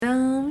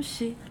dumb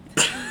shit.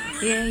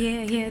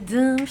 Yeah,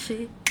 dumb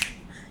shit.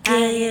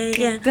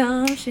 Yeah.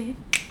 Dumb shit.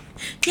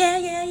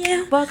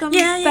 Yeah. Welcome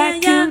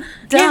back to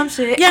dumb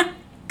shit. Yeah.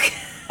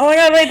 Oh my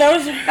god, wait, that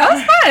was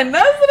fun.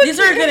 These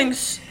are getting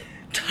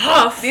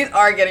tough. These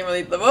are getting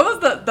really.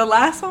 What was the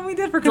last one we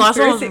did for The last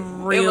conspiracy? one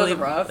was really It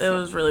was rough. It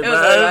was really really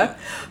bad.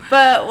 rough.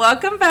 But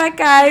welcome back,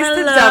 guys,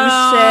 to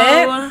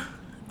dumb shit.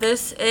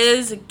 This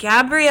is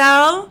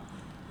Gabrielle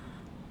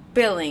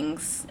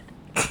Billings.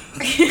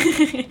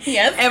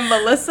 Yes. And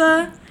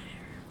Melissa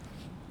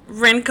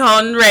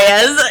Rincon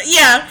Reyes.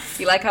 Yeah.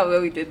 You like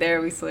how we did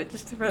there? We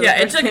switched.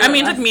 Yeah, it took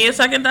me a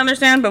second to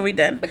understand, but we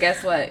did. But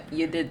guess what?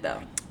 You did,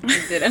 though. You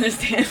did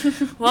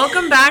understand.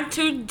 Welcome back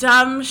to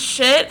Dumb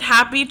Shit.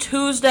 Happy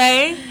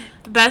Tuesday.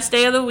 The best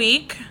day of the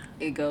week.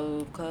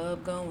 Ego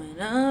Club going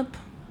up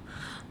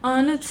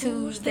on a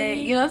Tuesday.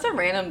 You know, it's a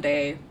random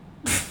day.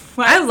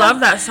 I love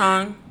that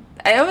song.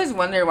 I always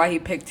wonder why he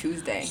picked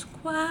Tuesday.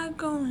 Squad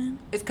going.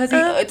 It's because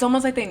it's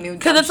almost like they knew.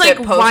 Because it's like,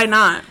 why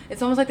not?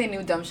 It's almost like they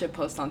knew dumb shit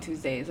posts on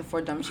Tuesdays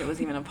before dumb shit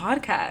was even a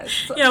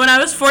podcast. Yeah, when I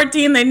was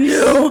 14, they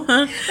knew.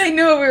 They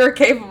knew what we were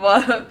capable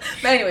of.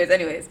 But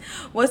anyways,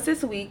 what's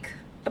this week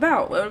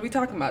about? What are we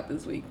talking about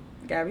this week,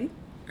 Gabby?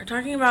 We're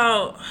talking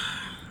about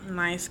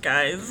nice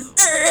guys.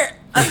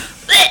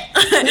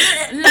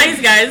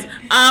 Nice guys.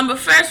 But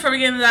first, before we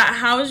get into that,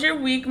 how was your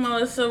week,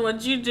 Melissa?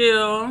 What'd you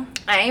do?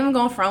 I ain't even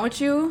gonna front with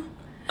you.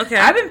 Okay.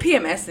 I've been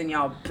PMSing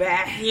y'all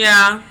bad.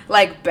 Yeah.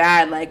 Like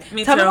bad. Like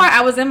Me tell too. me why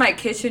I was in my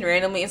kitchen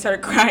randomly and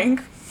started crying.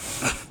 Like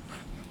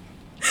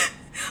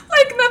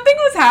nothing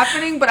was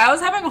happening, but I was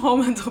having a whole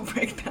mental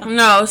breakdown.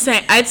 No,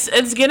 same.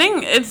 It's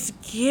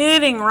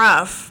getting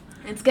rough.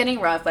 It's getting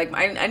rough. Like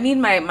I need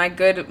my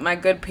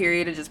good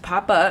period to just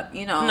pop up,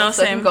 you know, No,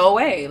 so it same. can go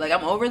away. Like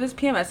I'm over this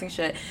PMSing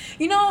shit.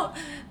 You know,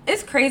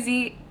 it's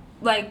crazy.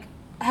 Like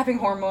having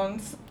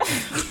hormones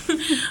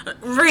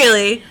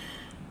Really?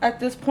 at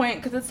this point,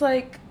 because it's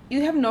like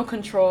you have no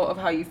control of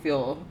how you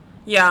feel.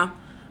 Yeah.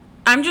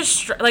 I'm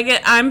just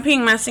I'm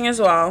peeing messing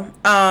as well.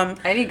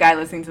 Any guy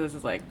listening to this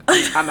is like,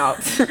 I'm out.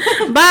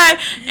 But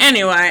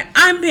anyway,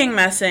 I'm peeing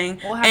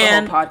messing. We'll have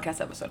and a whole podcast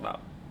episode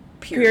about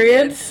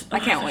periods. I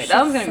can't wait. So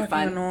That one's gonna be fucking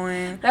fun.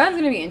 Annoying. That one's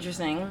gonna be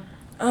interesting.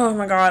 Oh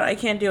my god, I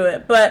can't do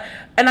it.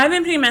 And I've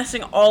been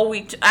PMSing all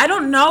week. I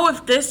don't know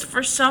if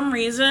for some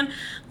reason,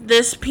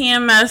 this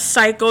PMS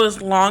cycle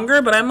is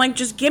longer, but I'm like,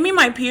 just give me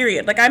my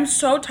period. Like, I'm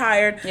so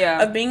tired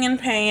of being in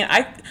pain.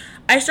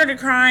 I started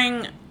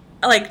crying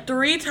like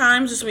 3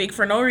 times this week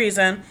for no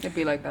reason. It'd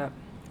be like that.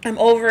 I'm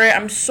over it.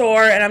 I'm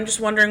sore, and I'm just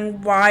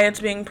wondering why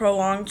it's being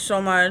prolonged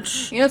so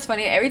much. You know, it's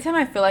funny. Every time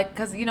I feel like,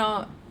 because, you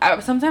know,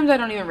 sometimes I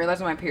don't even realize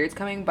when my period's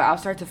coming, but I'll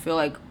start to feel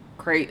like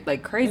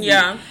crazy.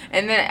 Yeah.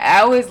 And then I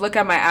always look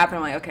at my app and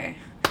I'm like, okay.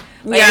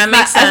 Like, Yeah, it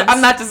makes sense. I'm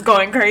not just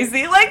going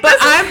crazy. Like,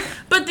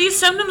 But these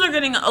symptoms are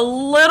getting a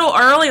little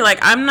early. Like,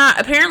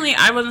 apparently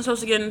I wasn't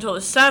supposed to get it until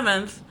the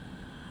 7th.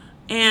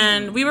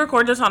 And we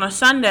record this on a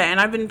Sunday, and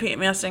I've been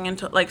PMSing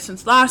until, like,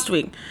 since last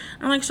week.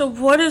 And I'm like, so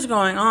what is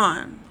going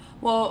on?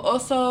 Well,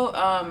 also,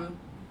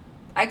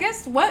 I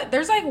guess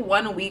there's like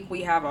 1 week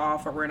we have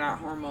off where we're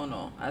not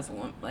hormonal as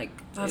one. Like,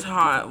 That's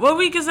hot. What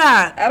week is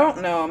that? I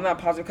don't know. I'm not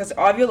positive because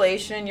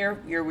ovulation,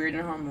 you're weird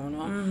and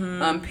hormonal.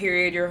 Mm-hmm.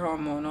 Period, you're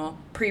hormonal.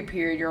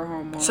 Pre-period, you're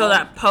hormonal. So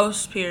that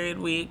post-period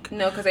week.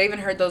 No, because I even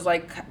heard those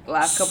like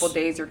last couple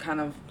days are kind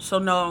of. So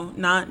no,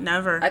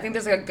 never. I think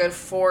there's like a good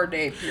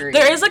 4-day period.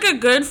 There is like a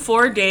good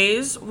 4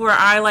 days where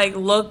I like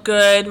look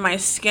good, my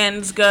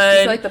skin's good.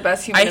 It's like the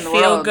best human in the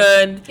world. I feel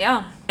good.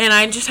 Yeah. And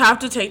I just have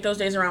to take those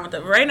days around with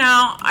it. Right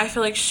now, I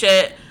feel like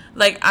shit.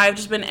 Like, I've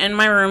just been in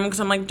my room because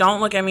I'm like, don't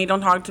look at me,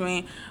 don't talk to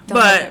me. Don't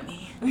look at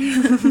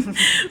me.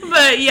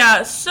 But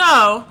yeah,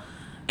 so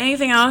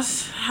anything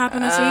else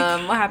happened this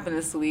week? What happened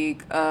this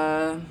week?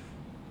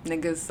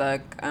 Niggas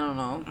suck. I don't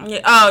know.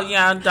 Yeah. Oh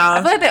yeah, duh. I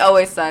feel like they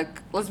always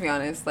suck. Let's be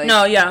honest. Like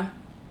No, yeah.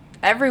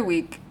 every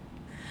week.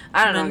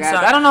 I don't know, Men guys.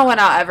 suck. I don't know when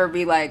I'll ever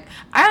be like.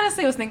 I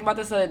honestly was thinking about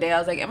this the other day. I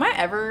was like, am I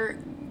ever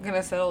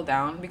gonna settle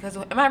down? Because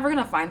am I ever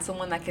gonna find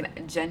someone that can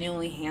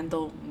genuinely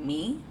handle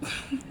me?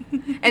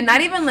 And not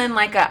even in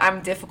like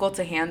I'm difficult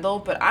to handle,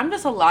 but I'm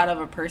just a lot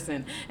of a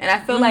person, and I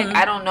feel like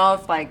I don't know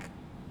if like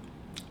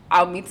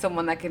I'll meet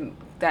someone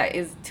that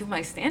is to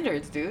my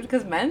standards, dude.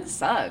 Because men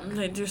suck.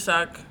 They do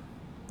suck.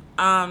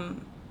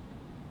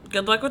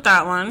 Good luck with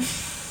that one.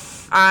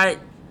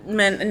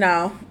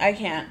 No, I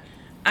can't.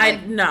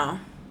 No.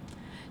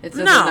 It's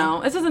just a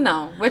no. It's just a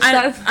no.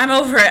 I'm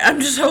over it. I'm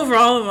just over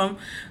all of them.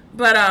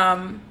 But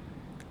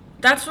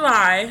that's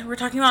why we're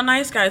talking about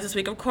nice guys this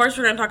week. Of course,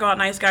 we're gonna talk about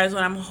nice guys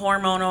when I'm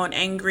hormonal and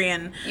angry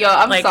and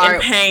I'm like sorry.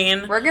 in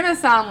pain. We're gonna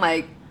sound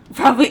like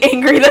probably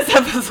angry this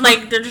episode.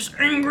 Like they're just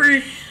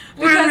angry.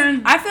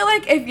 Because I feel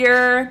like if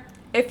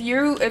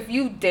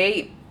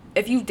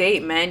you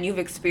date men, you've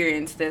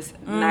experienced this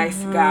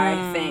nice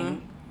guy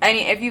thing.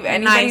 If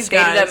anybody's Nice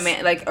dated guys. a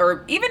man, like,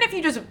 or even if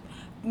you just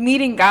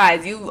meeting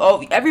guys,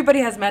 everybody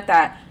has met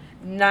that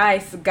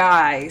nice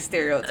guy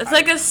stereotype. It's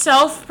like a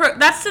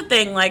that's the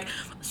thing, like,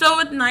 so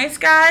with nice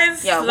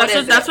guys, yeah,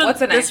 that's what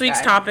What's a nice this week's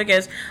guy? topic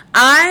is.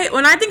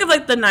 When I think of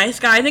like the nice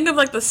guy, I think of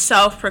like the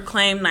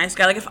self-proclaimed nice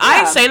guy. Like if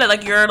I say that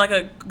like you're like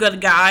a good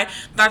guy,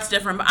 that's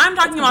different. But I'm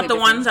talking about the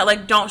ones that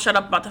like don't shut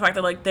up about the fact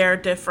that like they're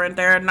different,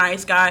 they're a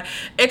nice guy.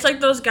 It's like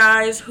those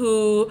guys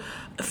who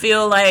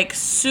feel like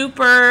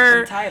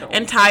super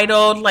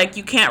entitled, like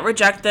you can't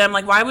reject them.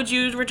 Like, why would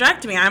you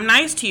reject me? I'm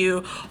nice to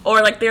you.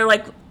 Or like they're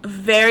like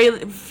very,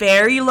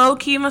 very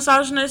low-key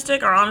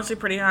misogynistic, or honestly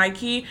pretty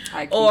high-key.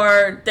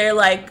 Or they're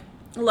like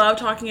love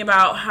talking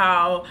about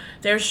how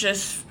there's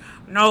just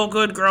no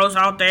good girls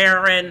out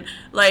there, and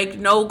like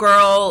no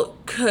girl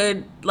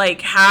could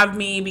like have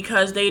me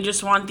because they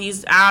just want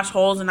these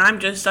assholes, and I'm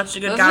just such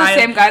a good guy. Those are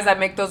the same guys that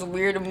make those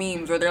weird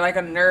memes where they're like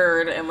a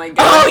nerd and like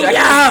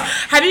yeah,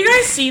 have you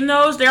guys seen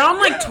those? They're on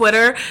like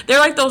Twitter. They're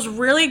like those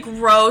really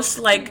gross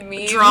like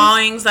memes?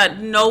 Drawings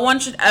that no one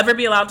should ever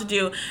be allowed to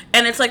do,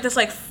 and it's like this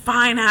like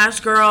fine ass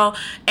girl,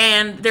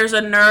 and there's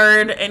a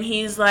nerd, and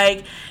he's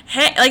like,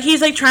 hey, like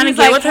he's like trying to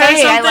get with her or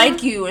something. I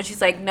like you, and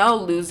she's like, no,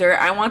 loser,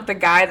 I want the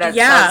guy that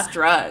sells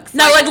drugs.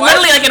 No, like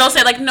literally, like it'll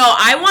say like, no,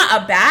 I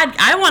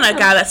want a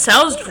guy that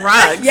sells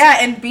drugs. Yeah,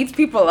 and beats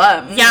people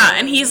up. Yeah,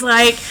 and he's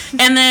like,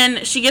 and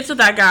then she gets with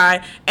that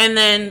guy, and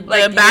then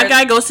like, the bad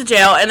guy goes to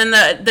jail, and then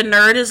the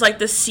nerd is like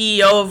the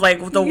CEO of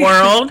like the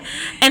world,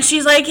 and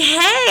she's like,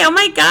 hey, oh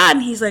my god,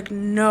 and he's like,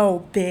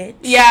 no, bitch.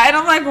 Yeah, and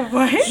I'm like,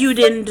 what? You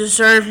didn't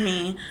deserve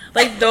me.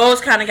 Like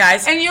those kind of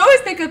guys. And you always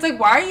think it's like,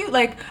 why are you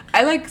like?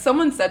 I like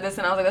someone said this,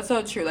 and I was like, that's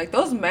so true. Like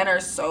those men are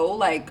so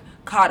like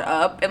caught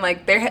up, and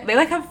like they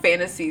like have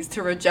fantasies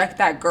to reject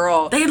that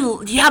girl. They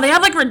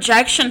have like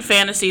rejection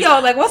fantasies.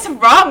 Yo, like what's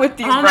wrong with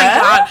you? Oh my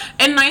god!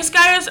 And nice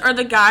guys are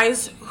the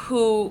guys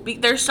who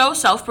they're so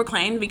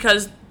self-proclaimed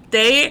because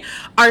they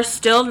are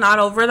still not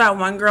over that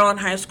one girl in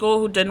high school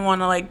who didn't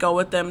want to like go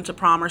with them to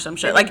prom or some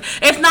shit. Like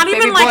it's not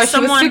even like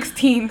someone. She was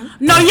 16.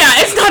 No, yeah,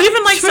 it's not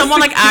even like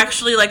someone like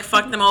actually like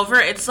fucked them over.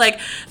 It's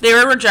like they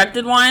were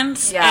rejected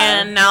once,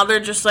 and now they're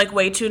just like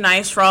way too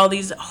nice for all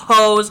these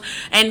hoes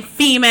and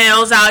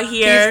females out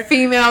here. These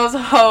females,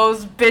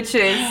 hoes,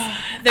 bitches.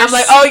 I'm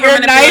like, oh, you're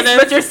nice,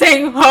 but you're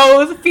saying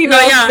hoes,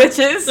 females,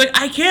 bitches. Like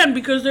I can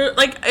because they're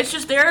like it's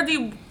just they're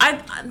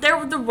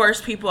the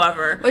worst people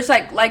ever. Which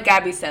like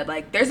Gabby said,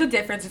 like there's a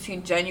difference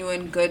between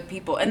genuine good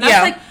people, and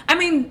that's like, I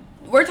mean,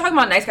 we're talking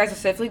about nice guys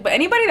specifically, but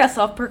anybody that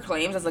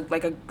self-proclaims as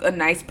like a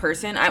nice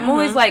person, I'm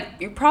always like,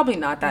 you're probably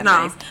not that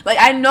nice. Like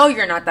I know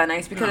you're not that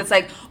nice because it's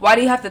like, why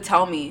do you have to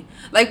tell me?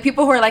 Like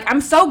people who are like, I'm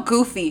so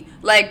goofy.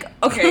 Like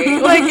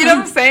okay, like you know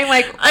what I'm saying?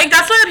 Like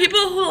that's why the people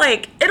who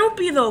like it'll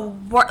be the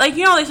worst. Like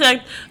you know they say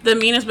like the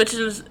meanest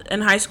bitches in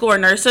high school are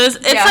nurses.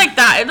 It's like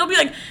that. It'll be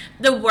like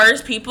the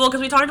worst people, because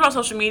we talked about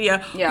social media,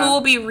 who will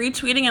be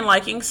retweeting and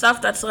liking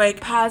stuff that's like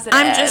positive.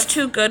 I'm just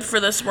too good for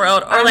this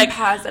world, or I'm like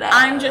positive.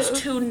 I'm just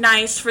too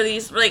nice for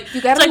these. Like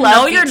you gotta like,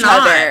 love no, you're each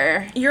not.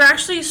 other. You're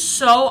actually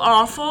so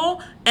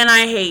awful, and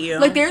I hate you.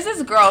 Like there's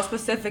this girl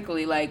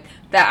specifically like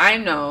that I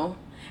know.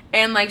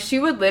 And like she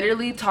would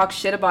literally talk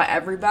shit about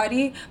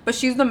everybody, but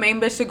she's the main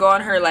bitch to go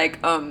on her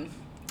like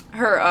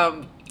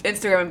her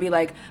Instagram and be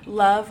like,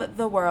 love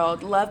the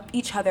world, love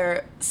each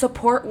other,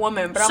 support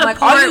women. But I'm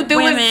like, all you do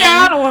is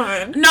down a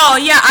woman. No,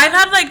 yeah, I've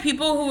had like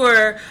people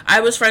who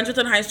I was friends with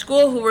in high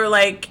school who were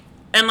like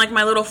in like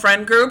my little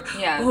friend group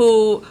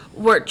who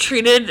were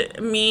treated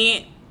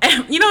me.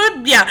 You know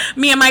what? Yeah,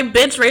 me and my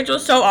bitch Rachel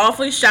so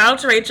awfully. Shout out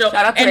to Rachel.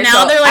 Shout out to and Rachel.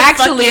 Now they're like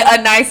actually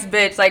a nice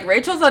bitch. Like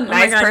Rachel's a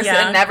nice person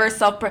and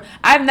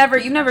never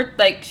you never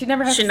like she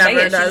never has to say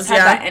it. She just has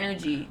that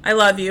energy. I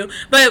love you.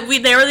 But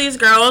they were these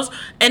girls,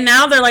 and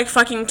now they're like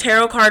fucking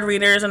tarot card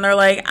readers, and they're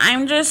like,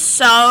 I'm just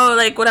so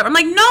like whatever. I'm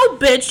like, no,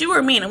 bitch, you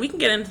were mean, and we can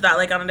get into that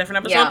like on a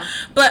different episode. Yeah.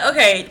 But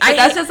okay, but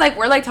that's just like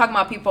we're like talking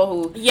about people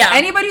who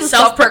anybody who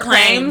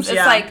self-proclaims. It's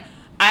like.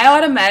 I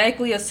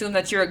automatically assume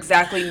that you're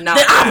exactly not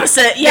the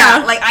opposite.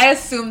 Yeah. Like I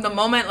assume the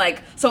moment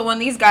like so when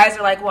these guys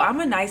are like, well,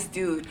 I'm a nice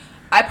dude.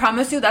 I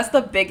promise you that's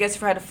the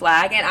biggest red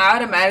flag, and I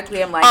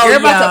automatically am like, you're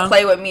about to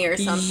play with me or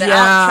something.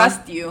 I don't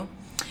trust you.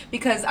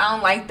 Because I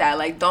don't like that.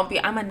 Like, don't be,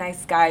 I'm a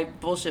nice guy,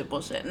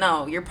 bullshit.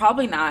 No, you're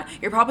probably not.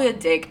 You're probably a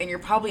dick, and you're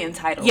probably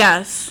entitled.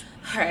 Yes.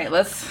 All right,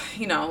 let's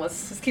keep going.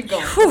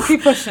 Let's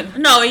keep pushing.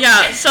 No,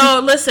 yeah.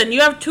 So listen, you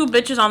have two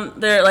bitches on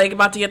there like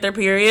about to get their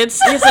periods.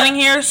 You're sitting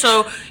here,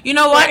 so you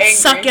know what?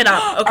 Suck it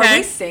up, okay? Are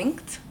we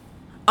synced?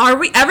 Are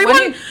we?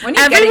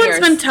 Everyone's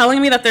been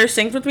telling me that they're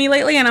synced with me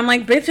lately, and I'm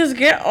like, bitches,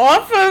 get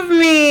off of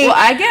me. Well,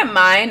 I get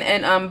mine,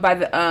 and by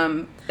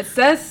the it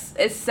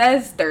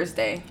says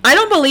Thursday. I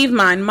don't believe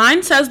mine.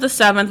 Mine says the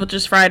 7th, which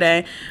is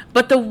Friday.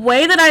 But the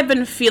way that I've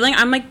been feeling,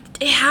 I'm like,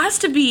 it has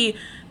to be.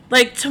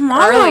 Like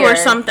tomorrow or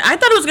something. I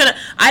thought it was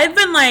I've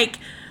been like,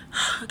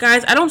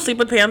 guys, I don't sleep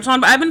with pants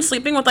on, but I've been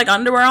sleeping with like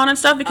underwear on and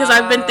stuff because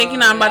I've been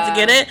thinking I'm about to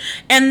get it,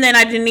 and then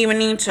I didn't even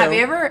need to. Have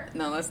you ever?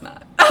 No, that's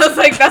not. I was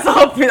like, that's the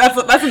whole.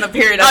 That's in the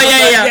period.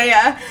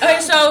 Yeah. Okay,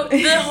 so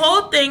the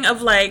whole thing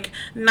of like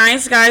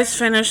nice guys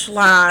finish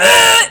last.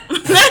 I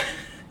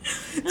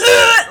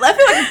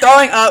feel like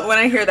throwing up when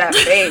I hear that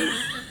face.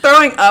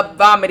 throwing up,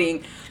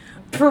 vomiting,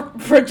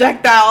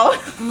 projectile.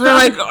 They're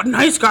like, oh,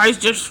 nice guys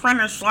just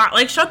finished last.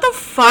 Like, shut the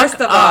fuck First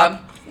of up. all,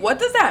 what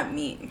does that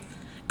mean?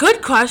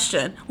 Good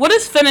question. What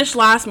does finish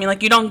last mean?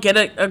 Like, you don't get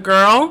a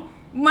girl?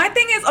 My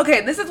thing is,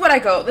 okay, this is what I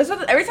go.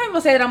 Every time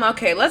people say that, I'm like,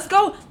 okay, let's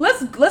go.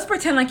 Let's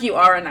pretend like you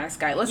are a nice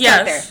guy. Let's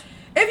start there.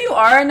 If you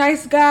are a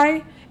nice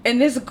guy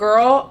and this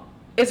girl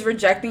is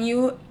rejecting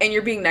you and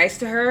you're being nice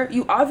to her,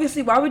 you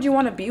obviously, why would you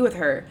want to be with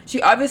her? She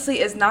obviously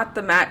is not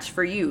the match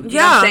for you. You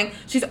know what I'm saying?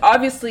 She's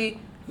obviously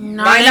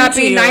might not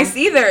be nice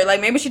either. Like,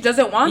 maybe she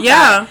doesn't want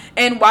that.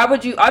 And why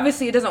would you?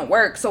 Obviously, it doesn't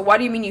work. So why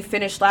do you mean you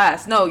finished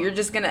last? No, you're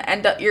just gonna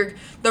end up.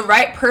 The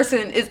right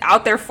person is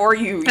out there for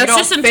you. You don't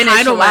just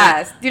finish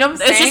last. You know what I'm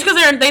saying? It's just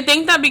because they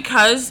think that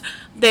because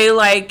they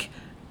like.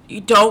 You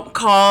don't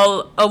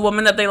call a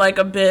woman that they like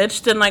a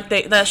bitch, then like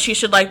that she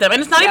should like them. And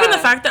it's not even the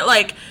fact that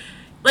like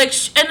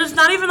and it's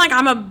not even like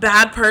I'm a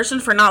bad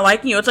person for not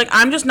liking you. It's like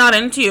I'm just not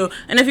into you.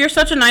 And if you're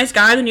such a nice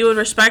guy, then you would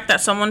respect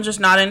that someone's just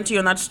not into you,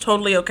 and that's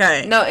totally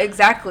okay. No,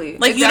 exactly.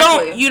 Like you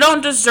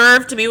don't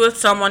deserve to be with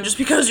someone just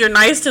because you're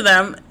nice to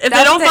them. If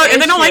they don't like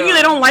you,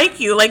 they don't like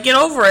you. Like, get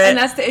over it. And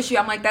that's the issue.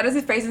 I'm like, that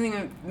doesn't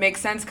even make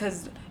sense,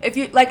 because if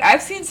you like,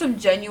 I've seen some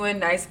genuine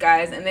nice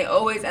guys, and they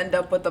always end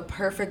up with the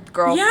perfect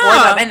girl for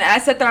them. And I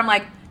sit there, I'm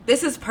like,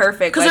 this is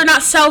perfect. Because they're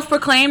not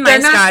self-proclaimed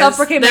nice guys. They're not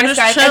self-proclaimed nice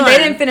guys. And they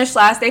didn't finish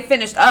last. They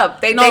finished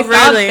up. They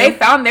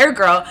found their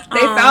girl. They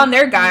found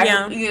their guy.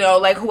 Yeah. You know,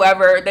 like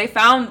whoever. They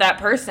found that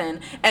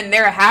person. And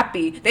they're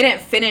happy. They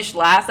didn't finish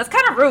last. That's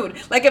kind of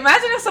rude. Like,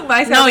 imagine if some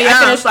nice guy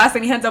I finished last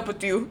and he ends up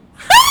with you.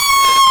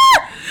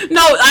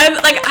 No,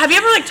 have you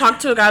ever like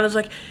talked to a guy that's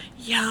like,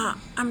 yeah,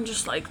 I'm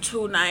just like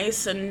too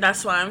nice, and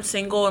that's why I'm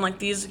single, and like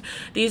these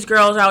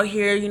girls out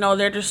here, you know,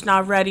 they're just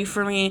not ready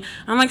for me.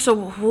 I'm like, so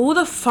who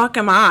the fuck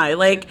am I?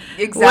 Like,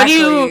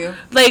 exactly.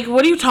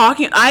 What are you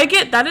talking? I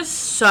get that is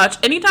such.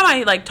 Anytime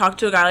I like talk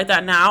to a guy like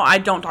that now, I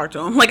don't talk to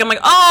him. Like, I'm like,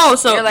 oh,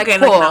 so you're like, okay,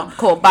 cool, like, no.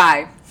 Cool,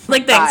 bye.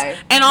 Like, thanks. Bye.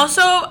 And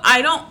also,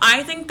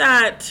 I think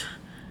that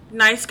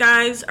nice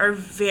guys are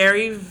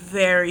very,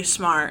 very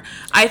smart.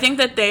 I think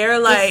that they're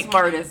like the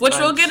smartest which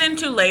bunch. We'll get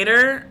into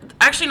later.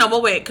 Actually, no,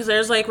 we'll wait, because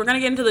there's like, we're going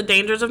to get into the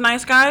dangers of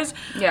nice guys.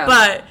 Yeah.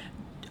 But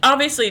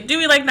obviously, do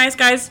we like nice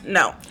guys?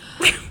 No.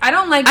 I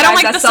don't like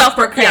the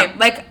self-proclaimed.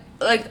 Yeah.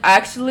 Like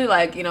actually,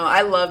 like, you know,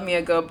 I love me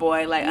a good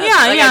boy. Like, a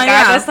guy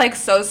that's like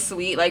so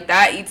sweet. Like,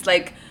 that eats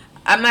like,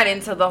 I'm not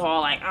into the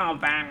whole like, oh,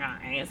 bad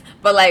guys.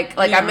 But like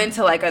I'm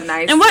into like a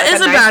nice. And what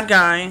is a bad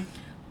guy?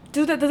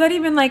 Dude, does that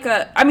even like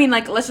I mean,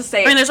 like, let's just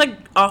say. I mean, there's like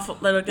awful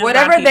little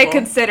whatever they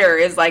consider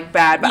is like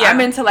bad, but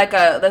I'm into like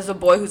there's a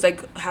boy who's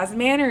like has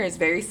manners,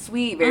 very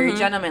sweet, very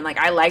gentleman. Like,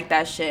 I like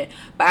that shit,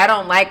 but I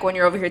don't like when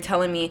you're over here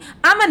telling me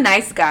I'm a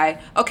nice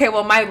guy. Okay,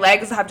 well, my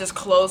legs have just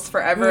closed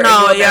forever.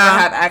 No, and you'll never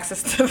have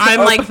access to them. I'm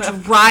like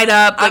dried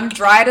up. Like, I'm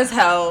dried as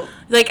hell.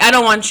 Like, I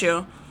don't want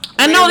you.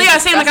 And no, yeah,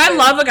 same. Like, I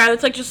love a guy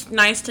that's like just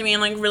nice to me and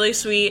like really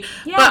sweet.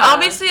 Yeah. But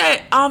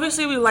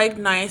obviously we like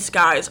nice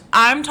guys.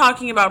 I'm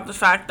talking about the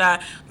fact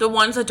that the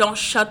ones that don't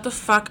shut the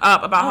fuck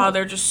up about how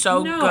they're just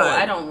so good. No,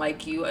 I don't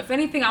like you. If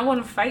anything, I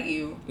want to fight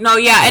you. No,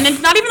 yeah, and it's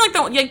not even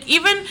like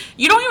even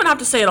you don't even have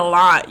to say it a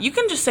lot. You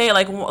can just say it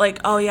like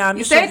oh yeah, I'm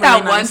just. You say it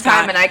that one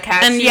time and I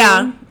catch you. And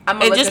yeah,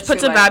 it just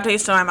puts a bad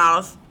taste in my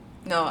mouth.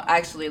 No,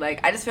 actually,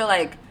 like, I just feel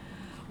like,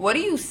 what are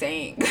you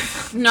saying?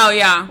 No,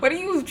 yeah. What are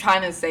you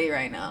trying to say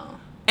right now?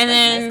 And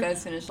then nice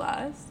guys finish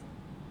last.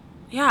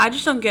 Yeah, I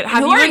just don't get.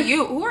 Who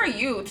are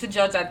you to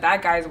judge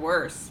that guy's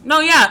worse?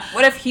 No, yeah.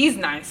 What if he's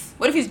nice?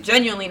 What if he's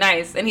genuinely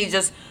nice and he's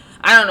just,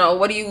 I don't know.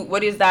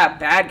 What is that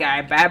bad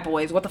guy, bad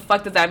boys? What the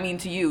fuck does that mean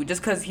to you?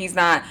 Just because he's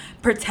not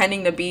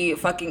pretending to be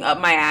fucking up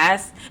my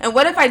ass? And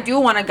what if I do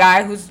want a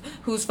guy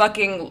who's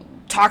fucking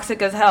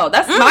toxic as hell?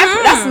 That's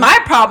my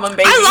problem,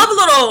 baby. I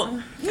love a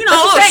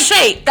little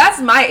shake.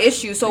 That's my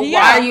issue. So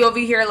why are you over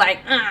here like,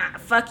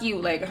 fuck you,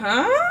 like,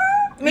 huh?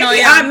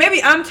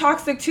 Maybe I'm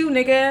toxic too,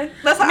 nigga.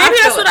 That's what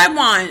I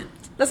want.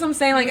 That's what I'm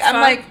saying. Like,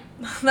 I'm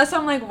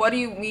like, what do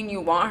you mean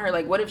you want her?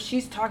 Like, what if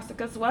she's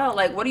toxic as well?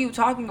 Like, what are you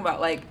talking about?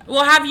 Like,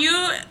 well, have you?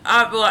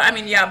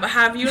 But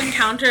have you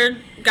encountered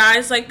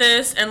guys like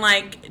this? And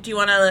like, do you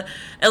want to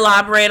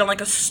elaborate on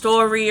like a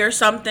story or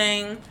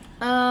something?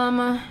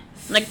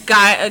 Like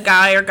a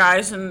guy or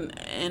guys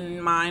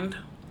in mind.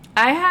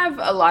 I have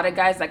a lot of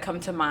guys that come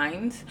to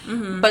mind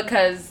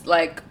because,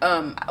 like,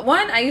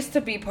 one, I used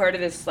to be part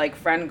of this, like,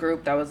 friend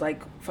group that was,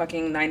 like,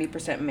 fucking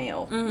 90%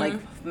 male. Like,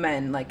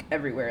 men, like,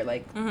 everywhere.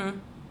 Like,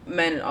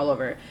 men all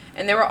over.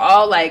 And they were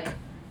all, like,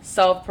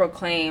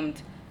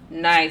 self-proclaimed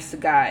nice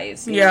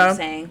guys. You know what I'm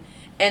saying?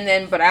 And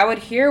then, but I would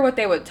hear what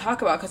they would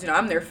talk about because, you know,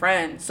 I'm their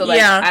friend. So,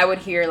 like, I would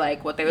hear,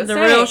 like, what they would say. The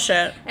real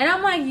shit. And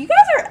I'm like, you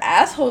guys are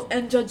assholes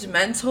and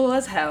judgmental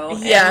as hell.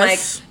 Yes. And, like,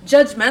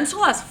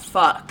 judgmental as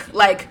fuck.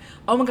 Like,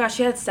 oh my gosh,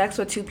 she had sex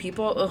with 2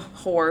 people? Ugh,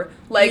 whore.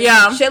 Like,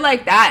 shit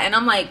like that. And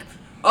I'm like,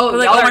 oh,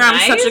 like, y'all oh my are God,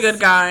 nice? I'm such a good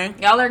guy.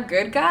 Y'all are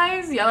good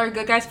guys? Y'all are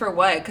good guys for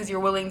what? Because you're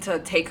willing to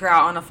take her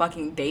out on a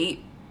fucking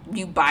date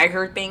you buy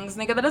her things,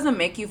 nigga, that doesn't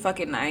make you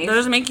fucking nice. That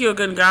doesn't make you a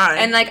good guy.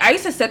 And, like, I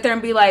used to sit there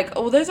and be like,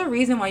 oh, there's a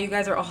reason why you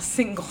guys are all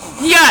single.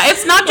 Yeah,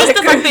 it's not just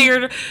the fact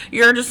that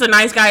you're just a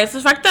nice guy. It's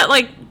the fact that,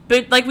 like,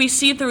 we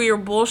see through your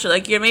bullshit.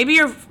 Like, maybe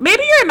you're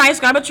a nice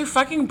guy, but you're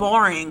fucking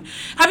boring.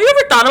 Have you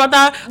ever thought about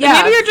that? Yeah.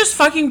 Like, maybe you're just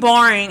fucking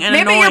boring and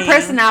maybe annoying. your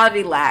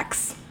personality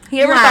lacks.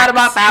 You ever thought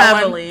about that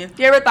heavily. one?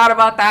 You ever thought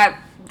about that,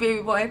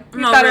 baby boy? You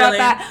No, thought really.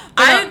 about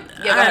that?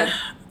 Go ahead.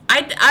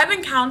 I've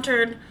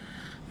encountered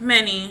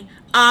many.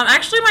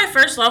 Actually, my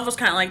first love was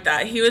kind of like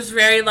that. He was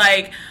very,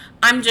 like,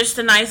 I'm just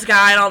a nice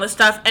guy and all this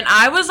stuff. And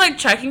I was, like,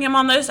 checking him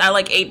on this at,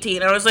 like,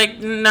 18. I was like,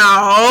 no.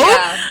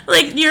 Yeah.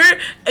 Like,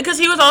 because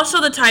he was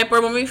also the type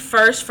where when we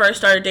first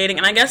started dating,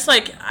 and I guess,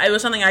 like, it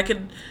was something I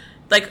could,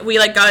 like, we,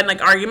 like, got in,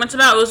 like, arguments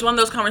about. It was one of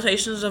those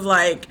conversations of,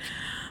 like,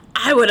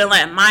 I wouldn't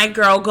let my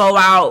girl go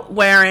out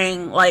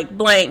wearing, like,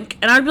 blank.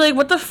 And I'd be like,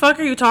 what the fuck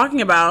are you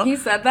talking about? He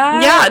said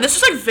that? Yeah, this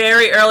was, like,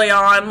 very early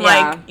on, Yeah.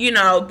 like, you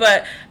know,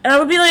 and I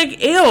would be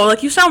like, ew,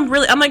 like, you sound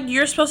really, I'm like,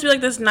 you're supposed to be, like,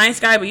 this nice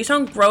guy, but you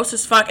sound gross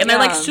as fuck. And they're,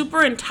 like,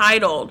 super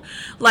entitled.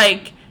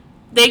 Like,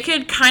 they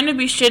could kind of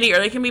be shitty, or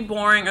they can be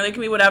boring, or they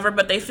can be whatever,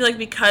 but they feel like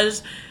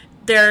because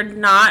they're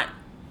not,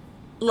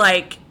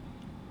 like,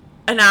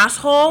 an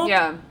asshole.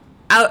 Yeah.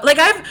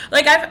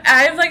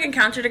 I've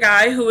encountered a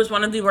guy who was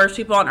one of the worst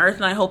people on earth,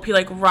 and I hope he,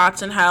 like,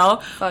 rots in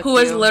hell. Fuck who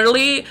is you.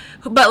 literally,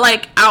 but,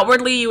 like,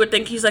 outwardly you would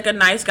think he's, like, a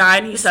nice guy,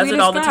 and he says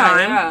it all the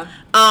time.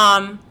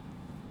 Yeah.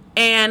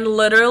 And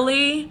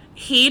literally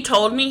he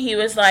told me, he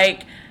was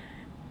like,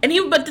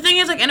 but the thing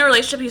is, like, in a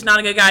relationship he's not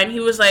a good guy, and he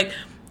was like,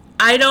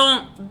 I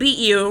don't beat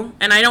you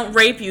and I don't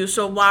rape you,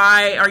 so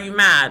why are you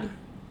mad?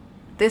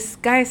 This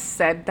guy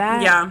said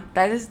that? Yeah.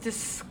 That is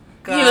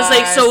disgusting. He was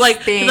like, so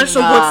what's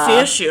the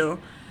issue?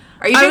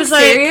 Are you being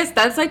serious?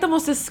 That's, like, the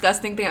most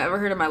disgusting thing I've ever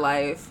heard in my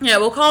life. Yeah,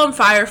 we'll call him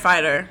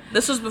Firefighter.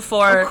 This was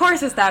before. Of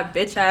course it's that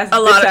bitch ass.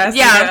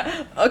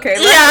 Yeah. Okay,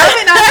 let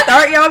me not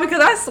start, y'all, because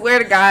I swear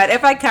to God,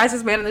 if I catch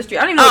this man in the street,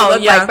 I don't even know what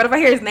he looks like, but if I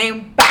hear his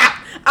name,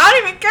 bap, I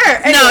don't even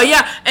care. Anyway. No,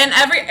 yeah,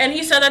 and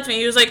he said that to me.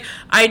 He was like,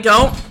 I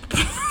don't.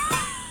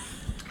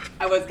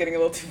 I was getting a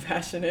little too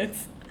passionate.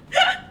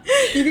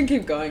 You can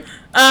keep going.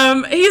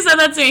 He said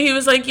that to me. He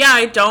was like, yeah,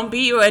 I don't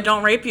beat you, I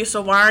don't rape you,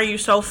 so why are you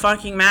so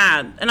fucking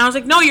mad? And I was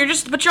like, no,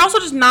 but you're also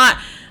just not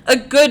a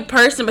good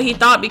person. But he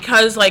thought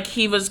because, like,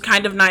 he was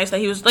kind of nice, that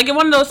he was, like,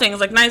 one of those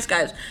things, like, nice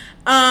guys.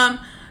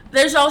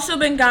 There's also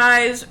been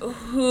guys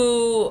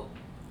who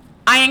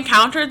I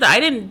encountered that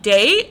I didn't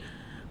date,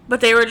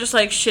 but they were just,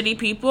 like, shitty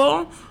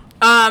people.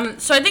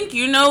 So I think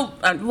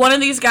one of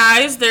these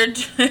guys, they're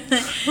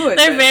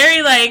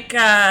very, like,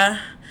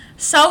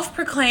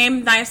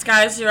 self-proclaimed nice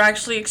guys who are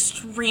actually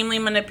extremely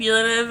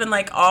manipulative and,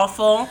 like,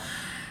 awful.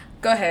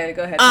 Go ahead.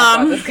 Talk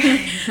about this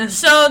guy.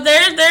 So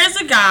there's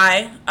a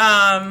guy.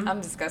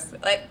 I'm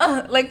disgusted.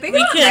 Like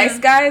thinking about nice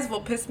guys will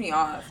piss me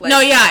off. Like,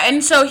 no, yeah,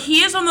 and so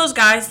he is one of those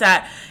guys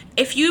that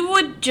if you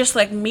would just,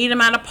 like, meet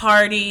him at a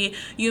party,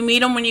 you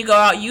meet him when you go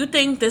out, you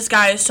think this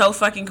guy is so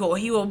fucking cool.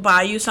 He will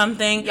buy you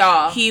something.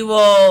 Y'all. He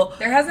will.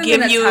 There hasn't give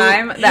been a you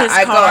time that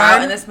I go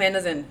out and this man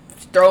doesn't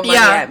throw money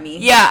at me.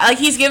 Yeah, like,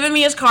 he's giving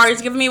me his card,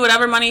 he's giving me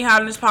whatever money he had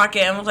in his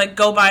pocket, and was like,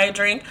 go buy a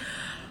drink.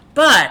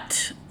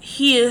 But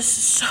he is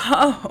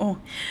so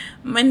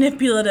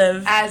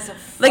manipulative. As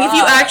fuck. Like, if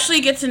you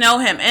actually get to know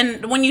him,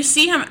 and when you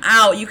see him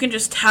out, you can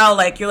just tell,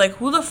 like, you're like,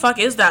 who the fuck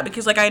is that?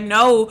 Because, like, I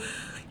know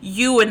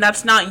you, and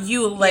that's not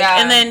you. Like,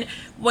 and then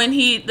when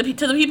to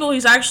the people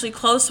he's actually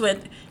close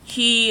with,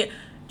 he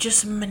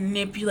just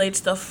manipulates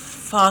the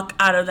fuck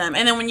out of them.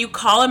 And then when you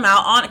call him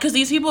out on, because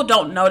these people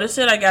don't notice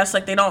it, I guess,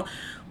 like, they don't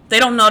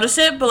notice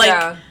it, but,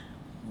 like,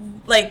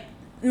 like,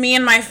 me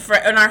and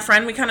our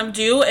friend, we kind of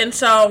do, and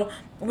so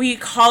we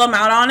call him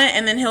out on it,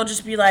 and then he'll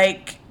just be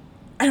like,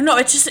 I don't know,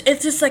 it's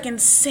just like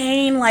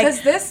insane, like,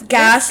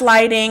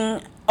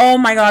 gaslighting. Oh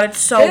my God, it's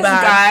so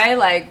bad. This guy,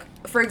 like,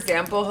 for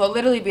example, he'll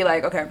literally be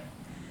like, okay,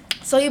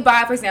 so you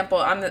buy, for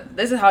example,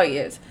 this is how he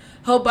is.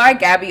 He'll buy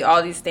Gabby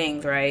all these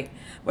things, right?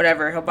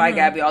 Whatever. He'll buy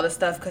Gabby all this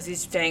stuff because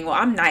he's saying, well,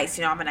 I'm nice.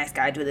 You know, I'm a nice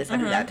guy. I do this. I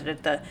do that. Da,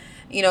 da, da.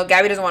 You know,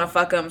 Gabby doesn't want to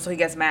fuck him, so he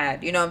gets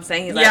mad. You know what I'm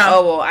saying? He's like,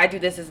 oh, well, I do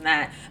this and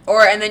that.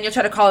 And then you'll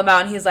try to call him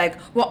out, and he's like,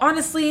 well,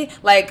 honestly,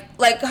 like.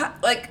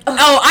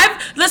 Oh,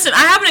 listen,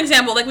 I have an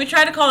example. Like, we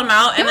try to call him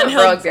out, and then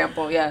he'll. For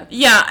example, yeah.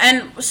 Yeah,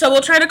 and so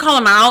we'll try to call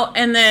him out,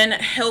 and then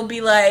he'll be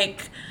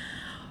like,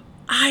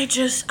 I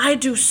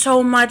do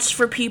so much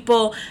for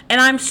people,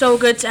 and I'm so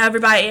good to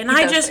everybody, and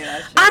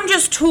I'm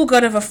just too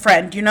good of a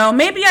friend, you know?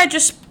 Maybe I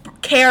just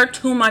care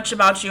too much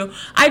about you.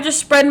 I just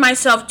spread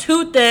myself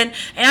too thin,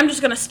 and I'm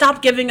just gonna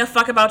stop giving a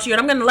fuck about you, and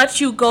I'm gonna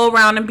let you go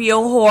around and be a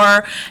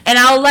whore, and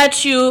I'll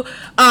let you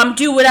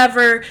do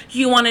whatever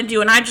you want to do,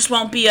 and I just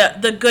won't be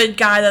the good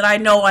guy that I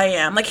know I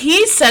am. Like,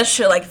 he says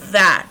shit like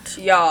that.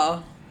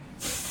 Y'all.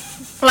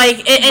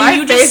 Like, and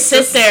you just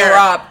sit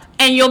there,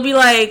 and you'll be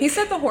like... He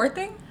said the whore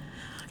thing?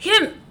 He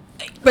didn't...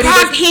 But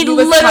he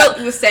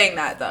was saying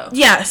that, though.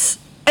 Yes.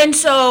 And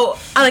so,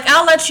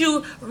 I'll let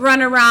you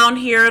run around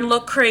here and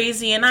look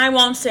crazy, and I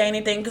won't say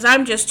anything because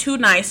I'm just too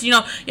nice. You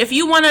know, if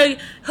you want to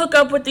hook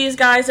up with these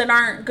guys that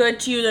aren't good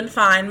to you, then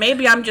fine.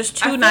 Maybe I'm just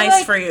too nice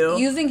like for you.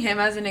 Using him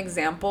as an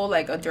example,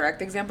 like a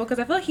direct example, because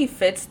I feel like he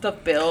fits the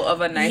bill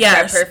of a nice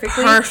guy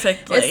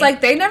perfectly. It's like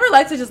they never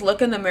like to just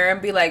look in the mirror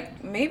and be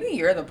like, maybe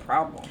you're the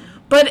problem.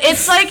 But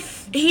it's like,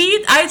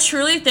 I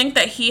truly think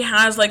that he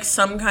has, like,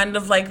 some kind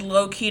of, like,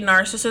 low-key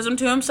narcissism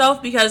to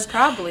himself because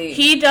probably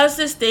he does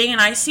this thing,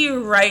 and I see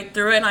right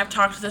through it, and I've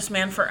talked to this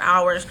man for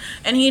hours,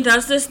 and he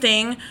does this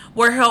thing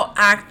where he'll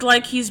act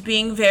like he's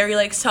being very,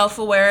 like,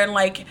 self-aware and,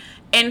 like,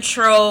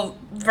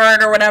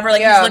 introvert or whatever,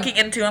 like, he's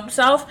looking into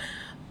himself,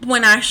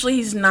 when actually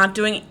he's not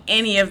doing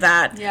any of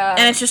that. Yeah.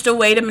 And it's just a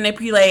way to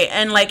manipulate,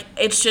 and, like,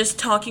 it's just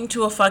talking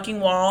to a fucking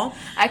wall.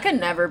 I could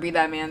never be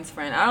that man's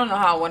friend. I don't know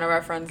how one of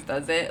our friends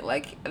does it.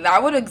 Like,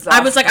 that would exhaust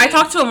I was like, me. I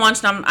talked to him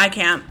once, and I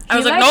can't. I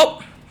was like,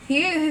 nope.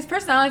 His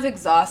personality is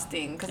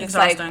exhausting. Because it's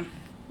like,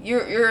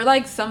 you're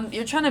like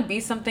you're trying to be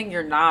something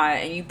you're not,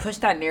 and you push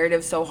that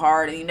narrative so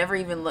hard, and you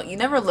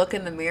never look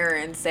in the mirror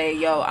and say,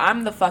 yo,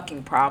 I'm the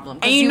fucking problem.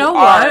 And you know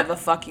are what? The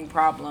fucking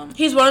problem.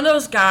 He's one of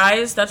those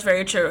guys, that's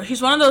very true. He's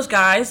one of those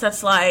guys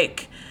that's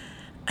like,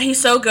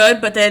 he's so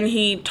good, but then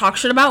he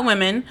talks shit about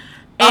women,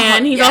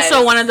 and he's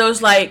also one of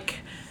those, like,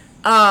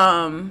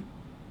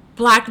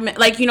 black man,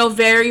 like, you know,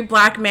 very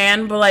black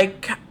man, but,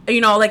 like, you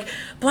know, like,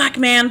 black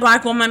man,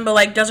 black woman, but,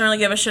 like, doesn't really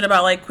give a shit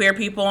about, like, queer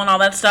people and all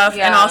that stuff.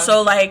 And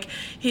also, like,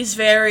 he's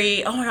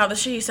very, oh my god, the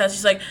shit he says,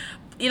 he's like,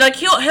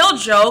 he'll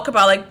joke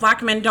about, like,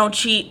 black men don't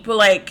cheat, but,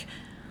 like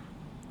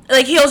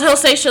he'll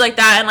say shit like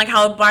that, and, like,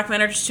 how black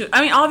men are just too,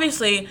 I mean,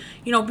 obviously,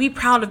 you know, be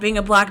proud of being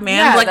a black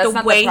man, but, like,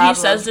 the way he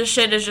says this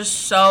shit is just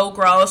so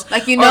gross.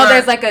 Like, you know,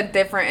 there's, like, a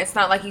different, it's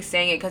not like he's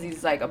saying it because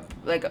he's, like,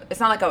 it's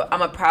not like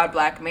I'm a proud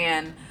black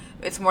man.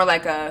 It's more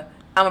like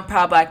I'm a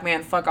proud black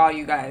man, fuck all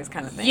you guys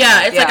kind of thing.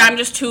 Yeah, it's like, I'm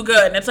just too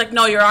good. And it's like,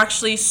 no, you're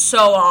actually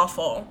so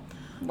awful.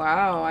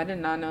 Wow, I did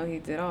not know he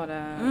did all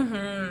that.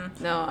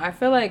 Mm-hmm. No, I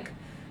feel like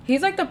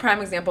he's, like, the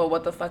prime example of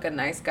what the fuck a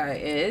nice guy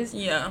is.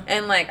 Yeah.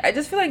 And, like, I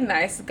just feel like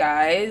nice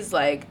guys,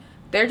 like,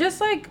 they're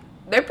just, like,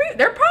 they're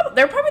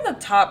probably the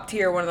top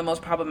tier, one of the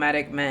most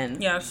problematic men.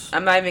 Yes.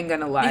 I'm not even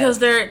gonna lie. Because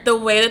the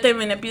way that they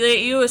manipulate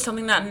you is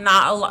something that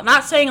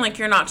not saying, like,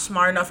 you're not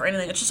smart enough or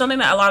anything. It's just something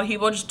that a lot of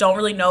people just don't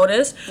really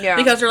notice. Yeah.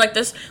 Because they're like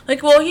this,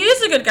 like, well, he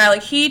is a good guy.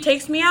 Like, he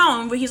takes me out,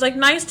 and he's, like,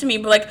 nice to me.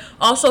 But, like,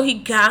 also he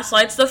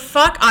gaslights the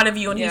fuck out of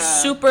you, and he's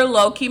super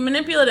low-key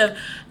manipulative.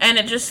 And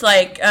it just,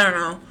 like, I don't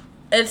know.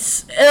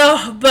 It's,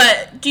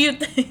 but do you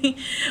think,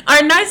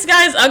 are nice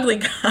guys ugly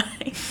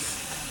guys?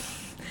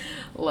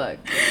 Look.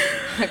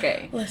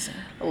 Okay. Listen.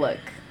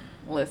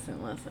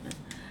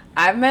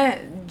 I've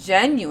met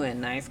genuine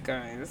nice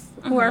guys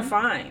who are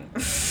fine.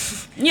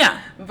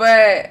 Yeah.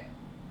 But,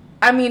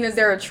 I mean, is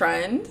there a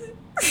trend?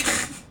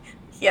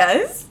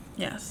 Yes.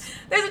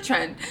 There's a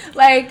trend.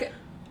 Like,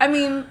 I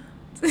mean...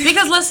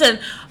 Because, listen...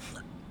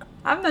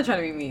 I'm not trying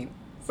to be mean.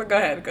 So go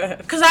ahead.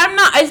 Because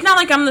it's not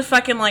like I'm the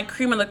fucking, like,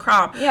 cream of the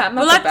crop. Yeah, I'm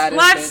not the baddest.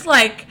 Let's,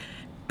 like...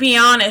 be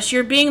honest,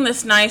 you're being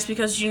this nice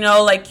because, you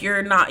know, like,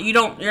 you're not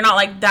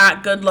like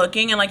that good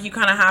looking, and, like, you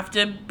kind of have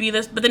to be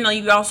this, but then,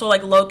 like, you also,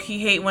 like, low-key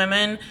hate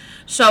women,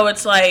 so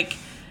it's like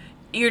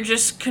you're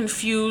just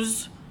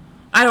confused.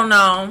 I don't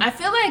know. I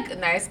feel like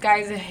nice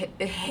guys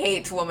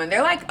hate women.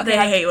 They're like, okay, they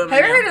hate women.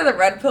 Have you ever heard of the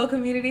red pill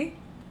community?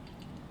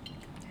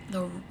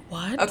 The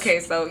what?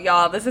 Okay, so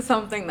y'all, this is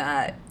something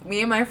that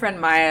me and my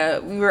friend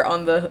Maya, we were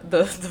on the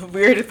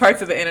weirdest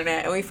parts of the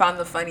internet, and we found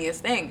the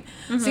funniest thing.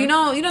 Mm-hmm. So you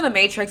know the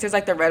Matrix. There's,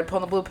 like, the red pill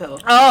and the blue pill.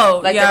 Oh,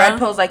 like, the red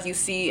pill's like you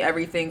see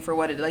everything for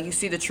what it is, like you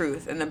see the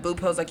truth, and the blue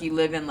pill's like you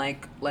live in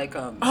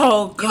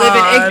oh god, you live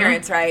in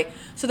ignorance, right?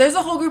 So there's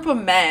a whole group of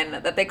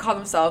men that they call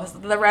themselves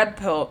the red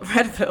pill,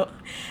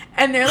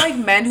 and they're like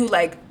men who,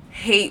 like,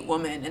 hate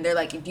women, and they're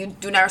like, if you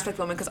do not respect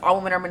women because all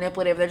women are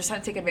manipulative, they're just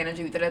trying to take advantage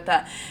of you,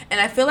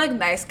 and I feel like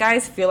nice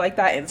guys feel like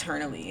that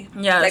internally.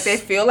 Yes. Like, they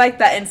feel like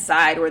that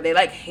inside where they,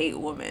 like, hate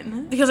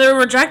women because they were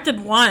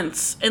rejected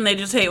once and they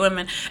just hate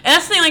women, and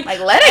that's the thing, like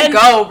let it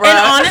go, bro. And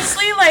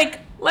honestly, like,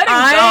 let it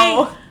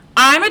go.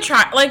 I'm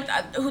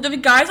the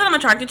guys that I'm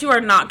attracted to are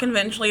not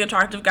conventionally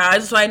attractive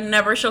guys, so I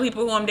never show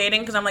people who I'm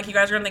dating because I'm like, you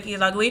guys are gonna think he's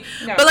ugly.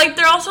 No. But, like,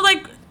 they're also,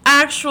 like,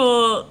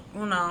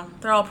 no,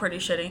 they're all pretty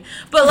shitty.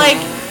 But, like,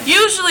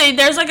 usually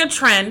there's, like, a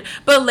trend.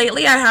 But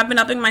lately I have been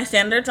upping my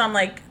standards on,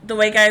 like, the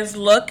way guys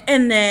look,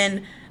 and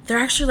then they're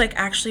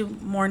actually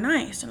more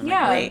nice. And I'm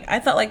like, wait, I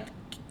thought, like,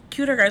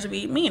 cuter guys would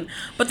be mean.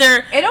 But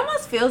it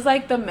almost feels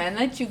like the men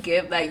that you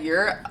give, that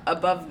you're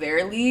above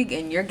their league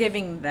and you're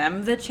giving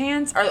them the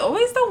chance, are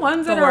always the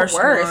ones that are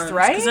worst,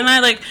 right? Because then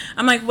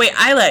I'm like, wait,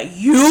 I let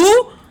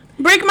you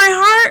break my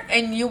heart?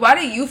 And why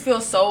do you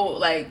feel so,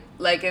 like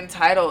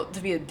entitled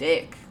to be a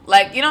dick?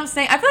 Like, you know what I'm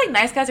saying? I feel like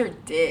nice guys are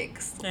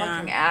dicks. Yeah.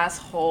 Fucking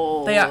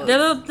assholes. They are.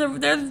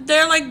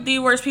 They're like the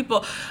worst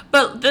people.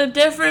 But the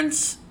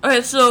difference...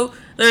 Okay, so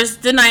there's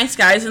the nice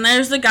guys, and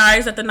there's the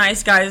guys that the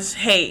nice guys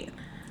hate.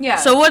 Yeah.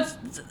 So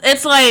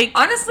it's like...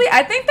 Honestly,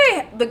 I think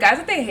the guys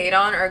that they hate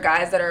on are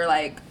guys that are,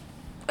 like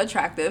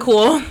attractive.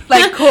 Cool.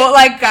 Like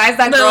guys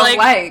that girls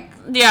like.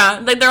 Yeah,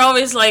 like they're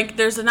always like,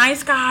 there's the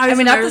nice guys. I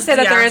mean, not to say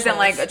that there assholes. isn't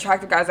like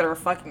attractive guys that are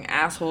fucking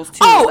assholes too.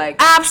 Oh,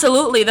 like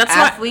absolutely. That's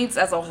athletes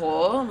as a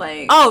whole,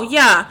 like. Oh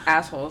yeah,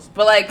 assholes.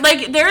 But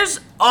like there's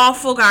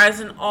awful guys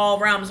in all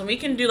realms, and we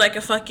can do like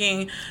a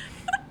fucking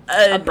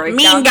breakdown.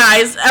 mean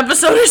guys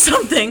episode or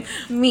something.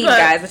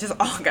 Guys, which is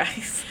all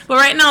guys. But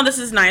right now, this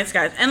is nice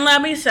guys, and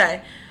let me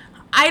say,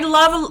 I do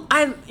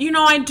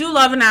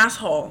love an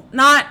asshole.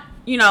 Not,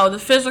 the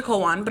physical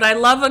one, but I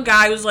love a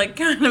guy who's, like,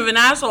 kind of an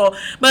asshole.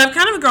 But I've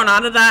kind of grown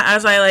out of that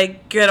as I,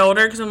 like, get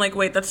older, because I'm like,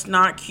 wait, that's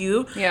not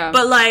cute. Yeah.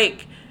 But,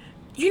 like,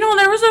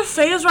 there was a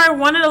phase where I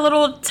wanted a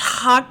little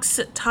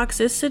toxicity.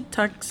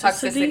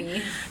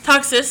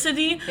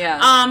 Yeah.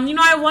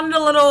 I wanted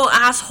a little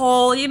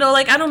asshole,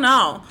 like, I don't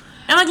know.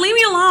 And, like, leave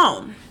me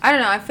alone. I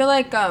don't know. I feel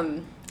like,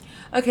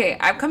 okay,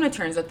 I've come to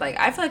terms with, like,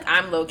 I feel like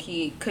I'm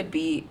low-key can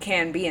be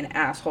an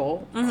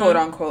asshole,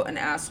 quote-unquote, an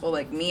asshole,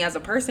 like, me as a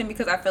person,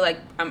 because I feel like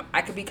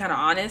I could be kind of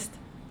honest,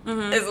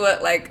 is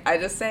what, like, I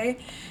just say.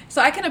 So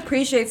I can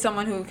appreciate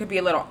someone who could be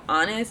a little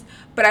honest,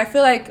 but I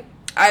feel like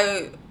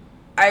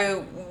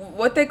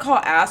what they call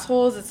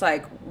assholes, it's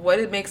like, what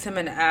makes him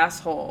an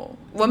asshole?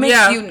 What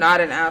makes you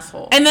not an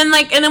asshole? And then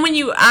when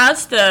you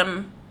ask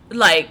them,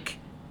 like,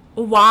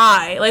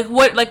 why? Like,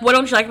 what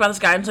don't you like about this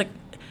guy? And it's like,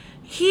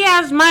 he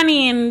has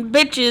money and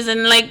bitches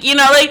and, like,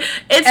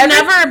 it's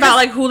never about,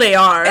 like, who they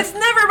are. It's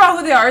never about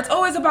who they are. It's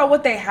always about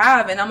what they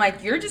have. And I'm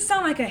like, you just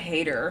sound like a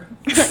hater.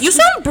 You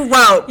sound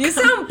broke. You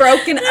sound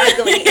broke and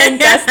ugly and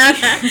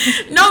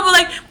dusty. No, but,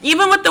 like,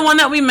 even with the one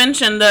that we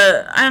mentioned,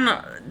 the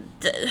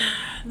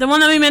one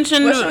that we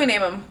mentioned. What should we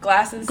name him?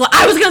 Glasses?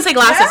 I was going to say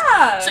glasses.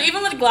 Yeah. So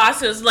even with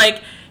glasses,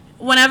 like,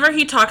 whenever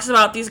he talks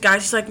about these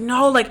guys, he's like,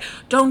 no, like,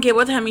 don't get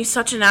with him. He's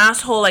such an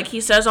asshole. Like, he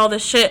says all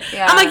this shit.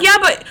 Yeah. I'm like, yeah,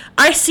 but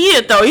I see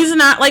it, though. He's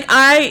not, like,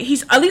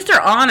 he's, at least they're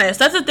honest.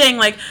 That's the thing.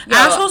 Like,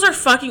 assholes are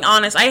fucking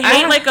honest. I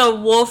hate, like, a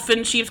wolf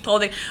in sheep's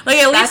clothing. Like,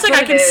 at least, like,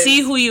 I can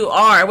see who you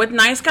are. With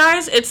nice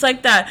guys, it's,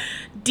 like, that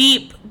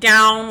deep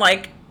down,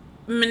 like,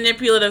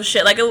 manipulative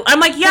shit. Like, I'm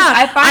like,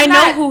 yeah, I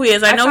know who he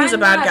is. I know he's a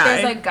bad guy.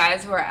 There's, like,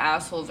 guys who are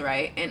assholes,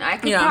 right? And I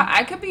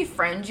could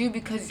befriend you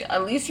because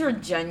at least you're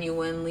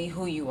genuinely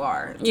who you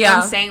are. You know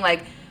what I'm saying?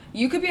 Like,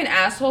 you could be an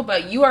asshole,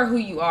 but you are who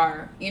you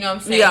are. You know what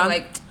I'm saying? Yeah.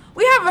 Like,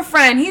 we have a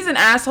friend, he's an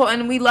asshole,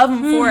 and we love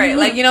him for it.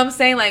 Like, you know what I'm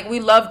saying? Like, we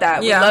love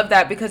that. Yeah. We love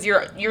that because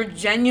you're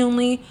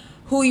genuinely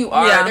who you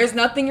are. Yeah. There's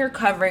nothing you're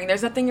covering.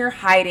 There's nothing you're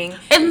hiding.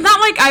 It's not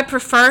like I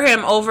prefer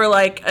him over,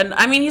 like,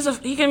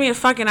 he can be a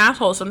fucking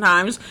asshole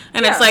sometimes,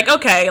 and it's like,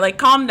 okay, like,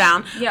 calm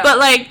down. Yeah. But,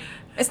 like,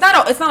 it's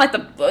not like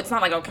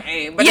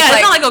okay, but yeah,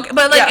 it's not like okay,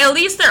 but like at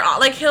least they're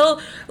like, he'll,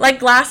 like,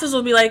 glasses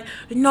will be like,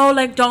 no,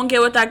 like, don't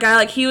get with that guy.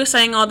 Like, he was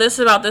saying all this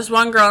about this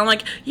one girl. I'm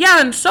like,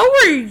 yeah, and so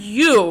were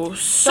you.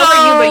 So were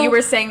you, but you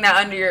were saying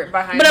that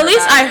behind. But at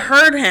least I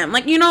heard him.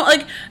 Like,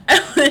 like,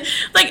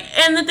 like,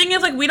 and the thing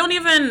is, like, we don't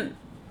even.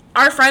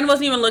 Our friend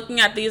wasn't even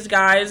looking at these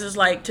guys as,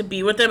 like, to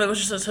be with them. It was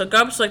just his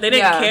hookups. Like, they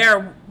didn't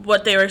care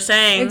what they were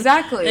saying.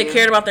 Exactly. They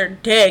cared about their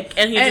dick.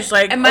 And just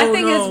like, and my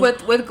thing is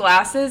with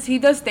glasses, he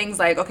does things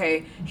like,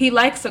 okay, he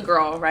likes a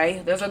girl,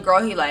 right? There's a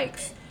girl he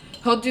likes.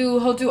 He'll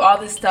do all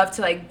this stuff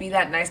to, like, be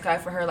that nice guy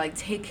for her, like,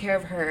 take care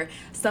of her,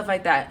 stuff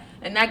like that.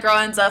 And that girl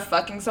ends up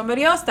fucking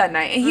somebody else that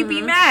night. And he'd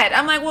be mad.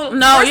 I'm like, well,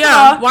 no,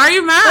 yeah. Why are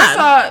you mad? First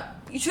of all,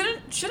 you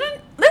shouldn't.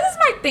 This is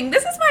my thing.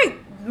 This is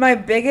my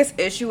biggest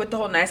issue with the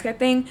whole nice guy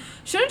thing.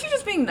 Shouldn't you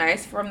just be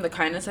nice from the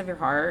kindness of your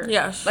heart?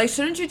 Yes. Like,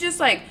 shouldn't you just,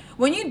 like,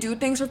 when you do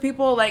things for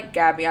people, like,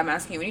 Gabby, I'm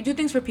asking you, when you do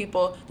things for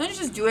people, don't you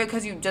just do it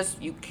because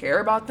you care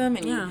about them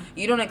and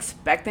you don't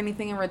expect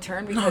anything in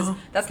return, because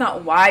that's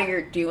not why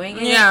you're doing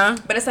it. Yeah.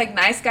 But it's like,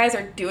 nice guys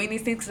are doing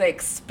these things because they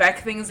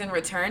expect things in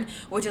return,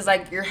 which is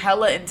like, you're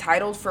hella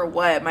entitled for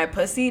what? My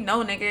pussy?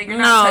 No, nigga, you're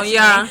not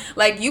touching me.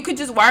 Like, you could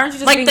just, why aren't you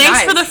just, like, being thanks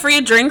nice? for the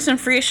free drinks and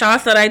free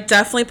shots that I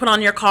definitely put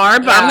on your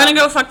card, but I'm gonna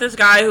go fuck this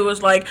guy who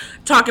was, like,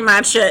 talking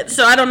mad shit,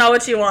 so I don't know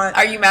what you want.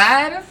 Are you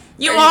mad?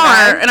 You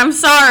are, and I'm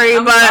sorry,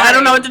 but I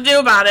don't know what to do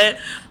about it.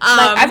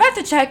 Like, I've had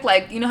to check,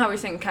 like, you know how we're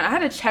saying, I had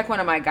to check one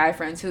of my guy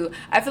friends who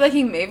I feel like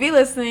he may be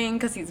listening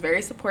because he's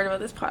very supportive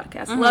of this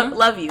podcast.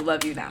 Love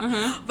you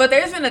now. But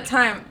there's been a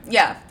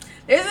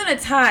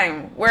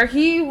time where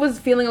he was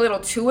feeling a little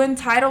too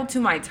entitled to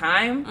my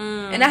time,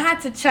 and I had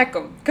to check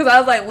him because I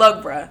was like,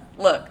 look, bruh,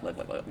 look.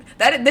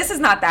 This is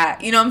not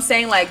that. You know what I'm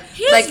saying? Like,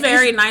 he's like,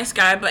 very nice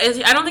guy, but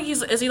I don't think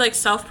is he like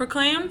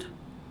self-proclaimed?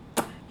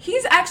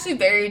 He's actually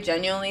very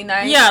genuinely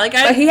nice. Yeah, like,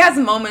 but he has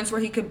moments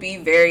where he could be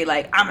very,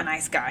 like, I'm a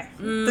nice guy.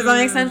 Does that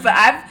make sense? But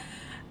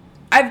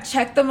I've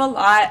checked them a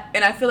lot,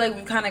 and I feel like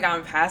we've kind of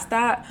gotten past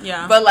that.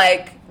 Yeah. But,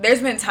 like,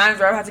 there's been times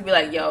where I've had to be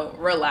like, yo,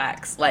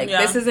 relax. Like,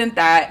 this isn't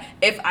that.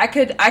 If I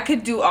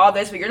could do all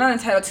this, but you're not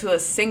entitled to a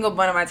single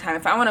bun of my time.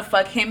 If I want to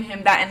fuck him,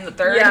 that, and the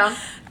third,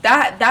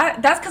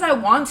 that's because I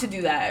want to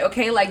do that,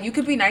 okay? Like, you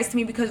could be nice to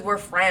me because we're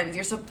friends.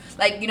 You're so,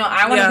 like, you know,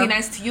 I want to be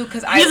nice to you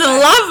because he's in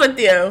love with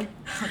you.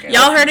 Okay,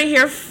 y'all heard it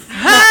here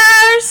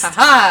first.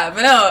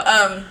 But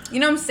no, you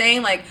know what I'm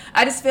saying? Like,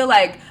 I just feel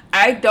like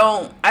I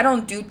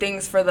don't do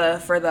things for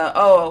the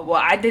oh,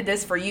 well, I did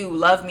this for you,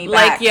 love me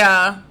back. Like,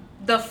 yeah.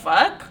 The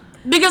fuck?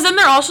 Because then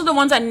they're also the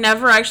ones that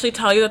never actually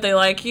tell you that they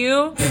like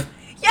you.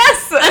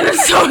 Yes! And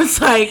so it's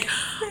like,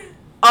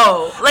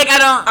 oh, like,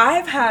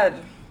 I've had,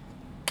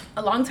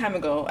 a long time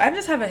ago, I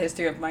just have a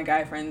history of my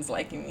guy friends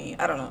liking me.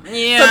 I don't know.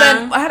 Yeah. So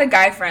then, I had a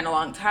guy friend a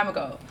long time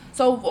ago.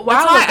 So, while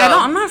That's why ago,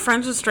 I'm not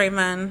friends with straight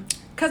men.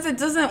 because it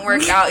doesn't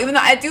work out. Even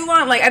though I do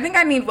want, like, I think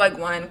I need, like,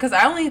 one. Because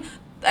I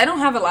don't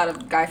have a lot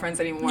of guy friends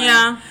anymore.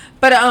 Yeah.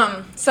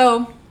 But,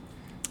 so,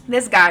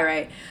 this guy,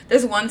 right?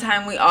 There's one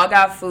time we all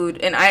got food,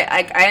 and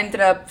I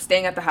ended up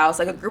staying at the house.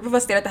 Like, a group of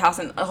us stayed at the house,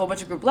 and a whole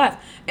bunch of group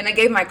left. And I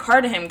gave my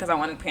card to him because I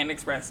wanted Panda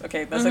Express.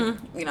 Okay, that's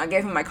like, I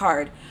gave him my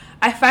card.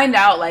 I find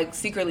out, like,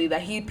 secretly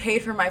that he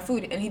paid for my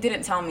food, and he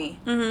didn't tell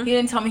me. He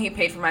didn't tell me he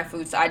paid for my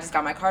food, so I just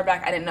got my card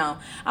back. I didn't know.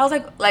 I was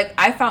like,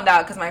 I found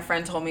out because my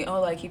friend told me, oh,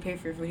 like, he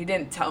paid for your food. He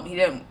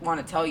didn't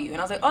want to tell you.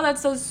 And I was like, oh,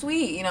 that's so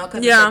sweet,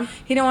 because like,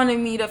 he didn't want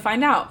me to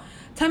find out.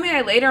 Tell me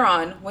that later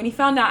on, when he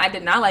found out I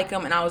did not like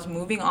him and I was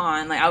moving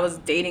on, like, I was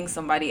dating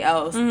somebody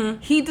else,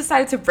 he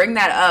decided to bring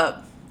that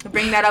up.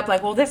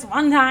 Like, well, this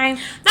one time.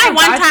 I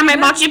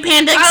bought you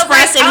Panda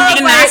Express and you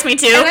didn't ask me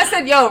to. And I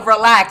said, yo,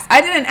 relax.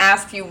 I didn't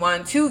ask you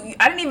one. Two,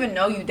 I didn't even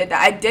know you did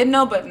that. I did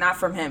know, but not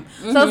from him.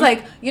 So I was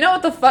like, you know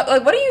what the fuck?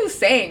 Like, what are you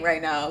saying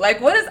right now?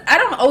 Like, I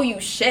don't owe you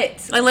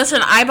shit. Like,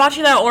 listen, I bought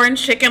you that orange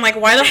chicken. Like,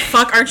 why the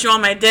fuck aren't you on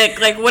my dick?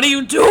 Like, what are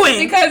you doing?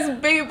 Because,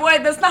 baby boy,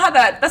 that's not how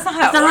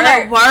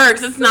that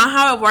works. It's not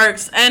how it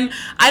works. And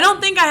I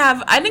think I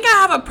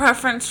have a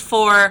preference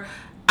for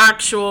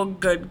actual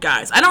good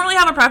guys. I don't really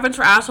have a preference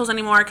for assholes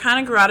anymore. I kind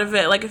of grew out of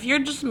it. Like, if you're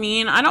just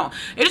mean, it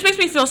just makes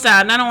me feel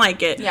sad and I don't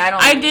like it. Yeah,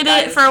 I did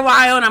it for a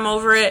while and I'm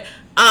over it.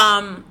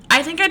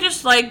 I think I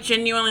just like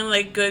genuinely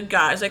like good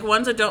guys, like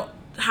ones that don't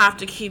have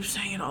to keep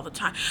saying it all the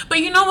time. But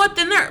you know what?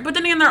 Then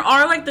again, there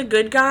are like the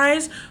good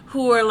guys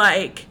who are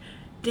like,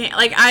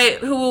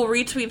 who will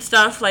retweet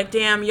stuff like,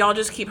 damn, y'all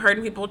just keep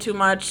hurting people too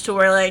much to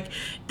where, like,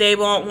 they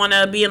won't want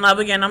to be in love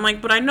again. I'm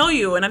like, but I know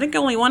you, and I think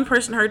only one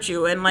person hurt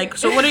you, and, like,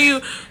 so what are you,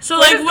 so,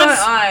 like,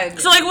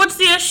 what's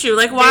the issue?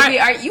 Like, why?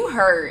 Baby, you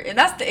hurt, and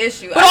that's the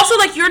issue. But also,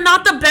 like, you're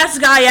not the best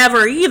guy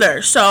ever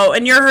either, so,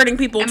 and you're hurting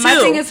people, too. And my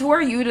thing is, who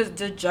are you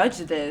to judge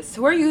this?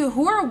 Who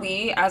are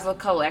we as a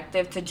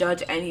collective to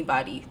judge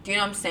anybody? Do you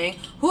know what I'm saying?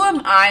 Who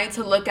am I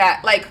to look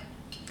at, like,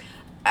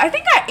 I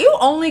think you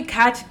only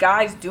catch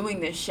guys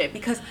doing this shit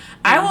because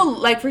I will,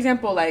 like, for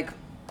example, like,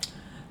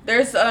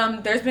 there's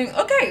been,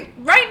 okay,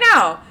 right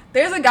now,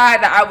 there's a guy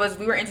that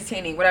we were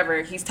entertaining,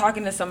 whatever, he's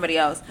talking to somebody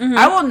else.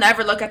 I will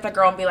never look at the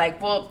girl and be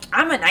like, well,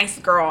 I'm a nice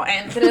girl,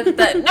 and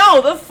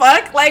no, the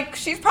fuck, like,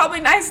 she's probably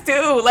nice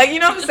too, like, you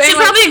know what I'm saying? She's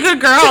probably a good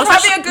girl. She's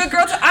probably a good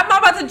girl too. I'm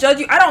not about to judge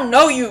you. I don't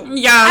know you.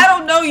 Yeah. I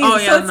don't know you. Oh,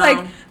 so it's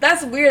like,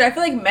 that's weird. I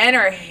feel like men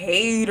are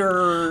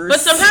haters.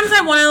 But sometimes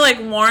I want to, like,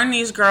 warn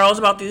these girls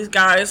about these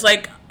guys.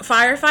 Like,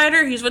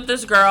 Firefighter, he's with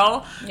this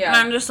girl. Yeah. And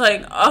I'm just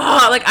like,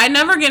 oh, like, I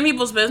never get in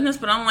people's business,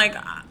 but I'm like,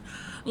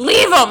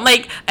 leave him.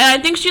 Like, and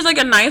I think she's, like,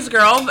 a nice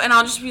girl, and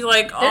I'll just be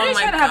like, oh, my God. Did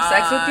he try to have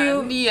sex with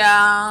you?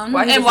 Yeah.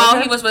 While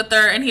he was with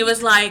her, and he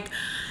was like,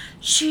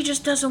 she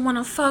just doesn't want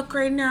to fuck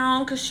right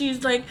now because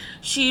she's like,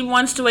 she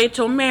wants to wait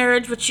till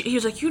marriage, but he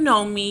was like, you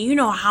know me, you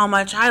know how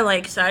much I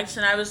like sex.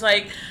 And I was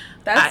like,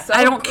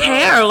 I don't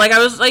care. Like, I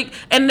was like,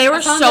 and there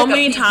were so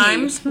many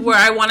times where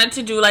I wanted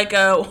to do like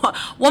a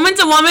woman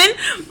to woman,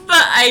 but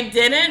I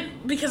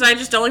didn't because I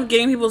just don't like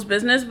getting people's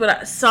business.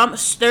 But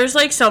there's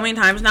like so many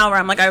times now where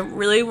I'm like, I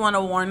really want to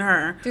warn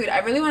her. Dude, I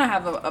really want to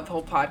have a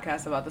whole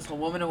podcast about this whole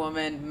woman to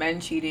woman, men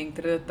cheating.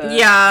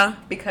 Yeah.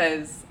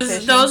 Because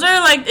those are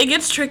like, it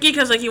gets tricky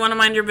because like you want to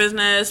mind your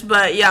business.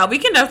 But yeah, we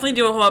can definitely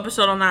do a whole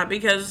episode on that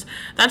because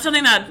that's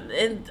something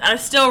that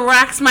still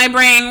racks my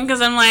brain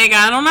because I'm like,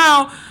 I don't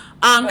know.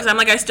 Because I'm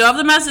like, I still have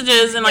the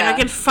messages, and like, I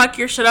can fuck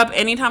your shit up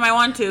anytime I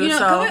want to. You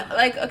know,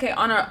 like, okay,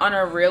 on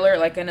a realer,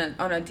 like, on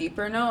a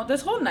deeper note,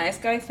 this whole nice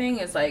guy thing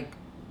is like,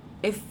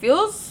 it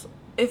feels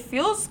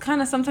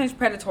kind of sometimes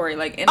predatory,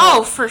 like.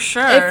 For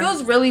sure. It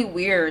feels really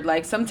weird.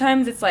 Like,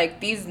 sometimes it's like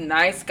these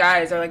nice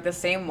guys are like the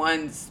same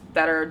ones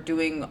that are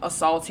doing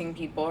assaulting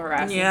people,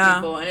 harassing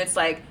people, and it's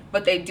like,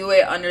 but they do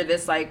it under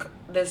this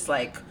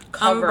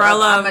cover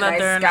umbrella of that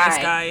they're a nice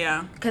guy,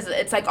 yeah. Because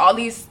it's like all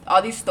these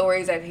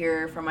stories I've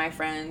heard from my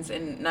friends,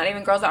 and not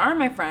even girls that aren't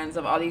my friends,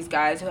 of all these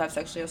guys who have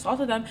sexually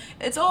assaulted them.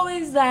 It's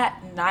always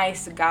that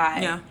nice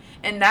guy. Yeah.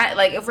 And that,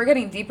 like, if we're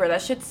getting deeper,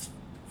 that shit's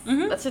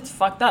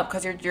fucked up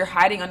because you're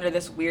hiding under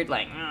this weird,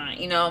 like,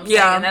 you know what I'm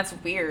saying? And that's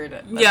weird.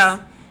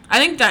 Yeah. I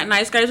think that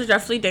nice guys are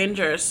definitely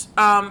dangerous.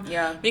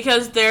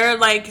 Because they're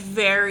like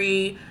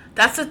very.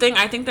 That's the thing.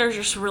 I think they're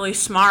just really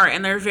smart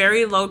and they're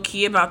very low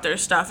key about their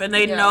stuff, and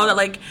they know that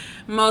like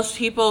most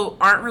people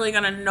aren't really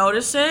gonna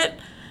notice it,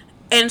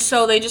 and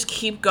so they just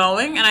keep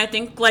going. And I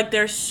think like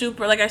they're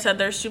super, like I said,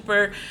 they're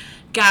super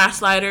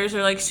gaslighters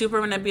or like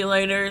super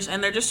manipulators,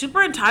 and they're just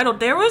super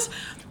entitled. Let's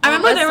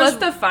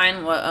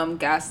define what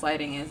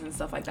gaslighting is and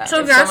stuff like that.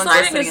 So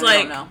gaslighting is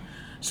like.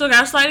 So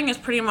gaslighting is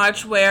pretty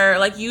much where,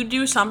 like, you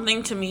do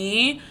something to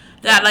me,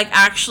 that like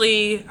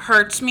actually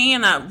hurts me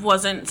and that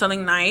wasn't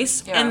something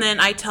nice, and then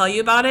I tell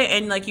you about it,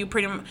 and like you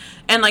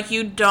and like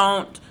you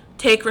don't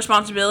take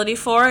responsibility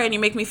for it, and you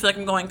make me feel like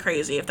I'm going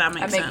crazy, if that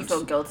makes sense. I make you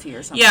feel guilty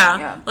or something.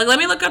 Yeah. Like, let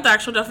me look up the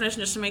actual definition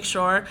just to make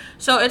sure.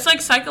 So, it's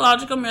like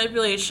psychological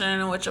manipulation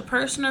in which a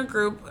person or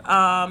group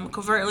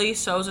covertly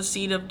sows a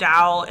seed of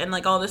doubt and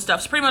like all this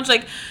stuff. So, pretty much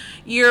like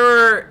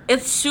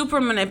it's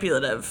super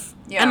manipulative.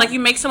 Yeah. And like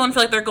you make someone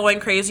feel like they're going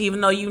crazy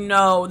even though you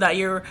know that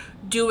you're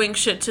doing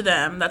shit to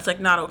them that's like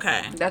not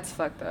okay. That's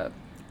fucked up.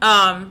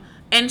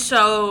 And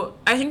so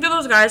I think that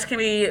those guys can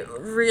be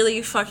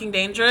really fucking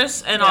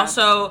dangerous, and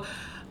also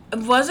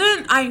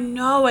I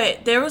know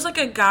it. There was like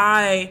a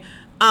guy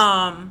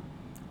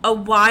a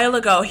while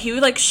ago. He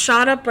like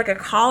shot up like a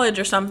college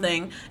or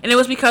something, and it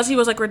was because he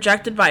was like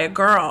rejected by a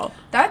girl.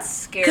 That's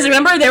scary. Because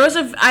remember there was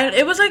I think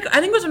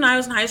it was when I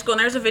was in high school, and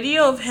there was a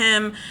video of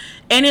him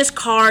in his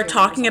car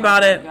talking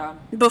about it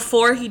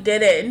before he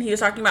did it, and he was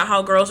talking about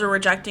how girls were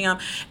rejecting him.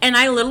 And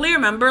I literally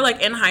remember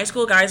like in high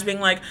school guys being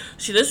like,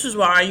 see, this is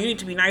why you need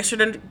to be nicer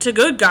to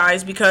good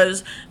guys,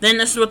 because then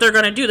this is what they're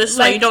gonna do. This is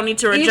like, why you don't need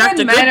to reject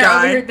a good guy. Even men are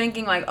over here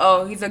thinking like,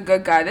 oh, he's a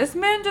good guy. This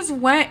man just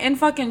went and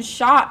fucking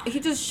shot.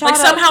 He just shot like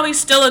somehow he's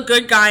still a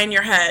good guy in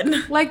your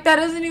head. Like that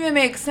doesn't even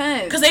make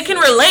sense. Because they can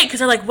relate, because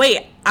they're like,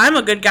 wait, I'm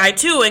a good guy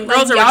too, and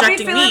girls are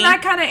rejecting me. Y'all be feeling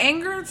that kind of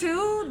anger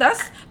too?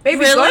 That's baby.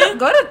 Really?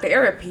 Go to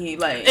therapy.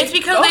 Like it's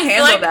because they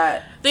feel like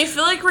that. They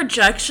feel like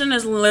rejection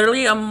is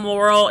literally a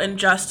moral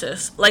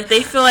injustice. Like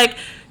they feel like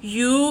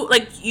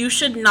you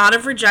should not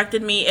have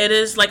rejected me. It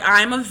is like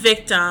I'm a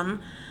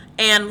victim,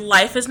 and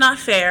life is not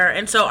fair,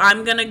 and so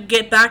I'm gonna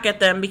get back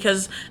at them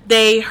because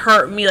they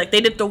hurt me. Like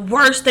they did the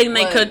worst thing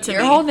they could to me.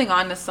 You're holding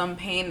on to some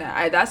pain.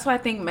 That's why I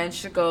think men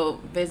should go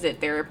visit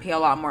therapy a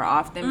lot more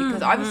often,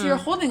 because obviously you're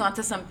holding on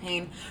to some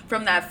pain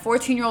from that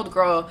 14-year-old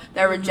girl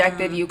that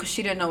rejected you because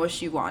she didn't know what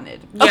she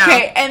wanted. Yeah.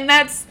 Okay, and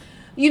that's.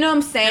 You know what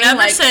I'm saying? And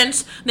ever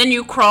since, then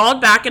you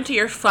crawled back into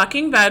your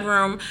fucking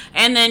bedroom,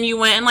 and then you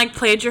went and, like,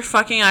 played your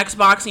fucking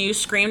Xbox, and you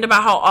screamed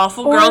about how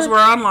awful girls were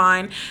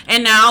online,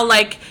 and now,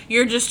 like,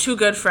 you're just too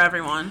good for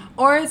everyone.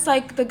 Or it's,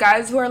 like, the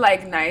guys who are,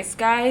 like, nice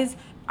guys.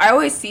 I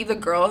always see the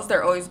girls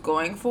they're always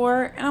going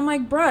for, and I'm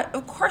like, bruh,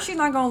 of course she's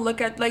not gonna look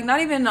at, like, not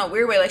even in a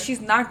weird way. Like,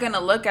 she's not gonna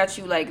look at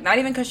you, like, not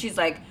even because she's,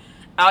 like,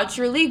 out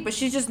your league, but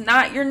she's just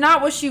not, you're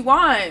not what she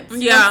wants.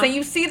 You know what I'm saying?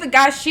 You see the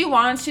guy she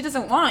wants, she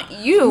doesn't want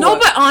you. No,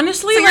 but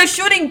honestly, so like, you're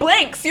shooting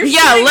blanks. You're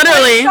shooting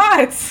literally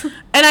blank shots.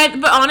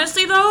 But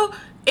honestly though,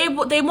 they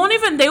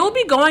will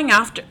be going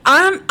after.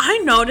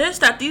 I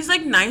noticed that these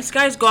like nice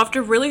guys go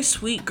after really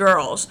sweet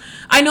girls.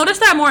 I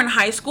noticed that more in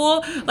high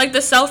school. Like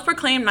the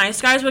self-proclaimed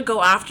nice guys would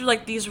go after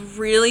like these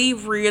really,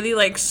 really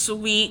like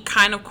sweet,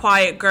 kind of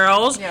quiet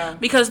girls. Yeah.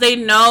 Because they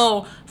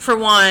know, for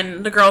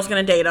one, the girl's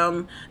gonna date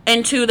them,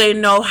 and two, they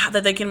know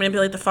that they can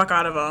manipulate the fuck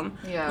out of them.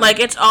 Yeah. Like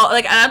it's all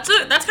like that's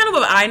kind of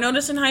what I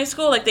noticed in high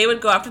school. Like they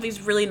would go after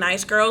these really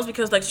nice girls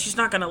because like she's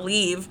not gonna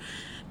leave.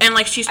 And,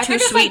 like, she's too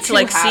sweet to,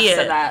 like, see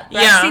it.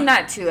 I've seen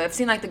that, too. I've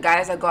seen, like, the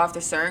guys that go after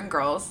certain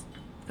girls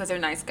because they're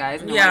nice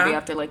guys and they want to be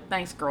after, like,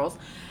 nice girls.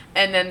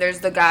 And then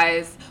there's the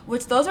guys,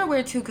 which those are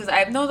weird, too, because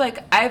I know,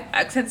 like,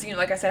 since, you know,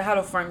 like I said, I had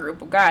a friend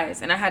group of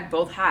guys, and I had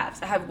both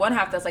halves. I had one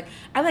half that's, like,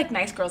 I like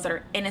nice girls that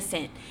are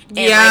innocent. And,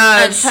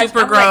 like,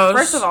 super gross. Like,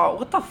 first of all,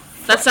 what the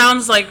fuck? That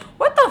sounds like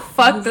what the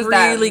fuck does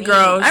that mean? Really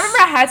gross. I remember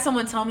I had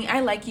someone tell me,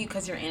 I like you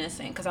because you're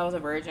innocent, because I was a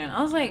virgin.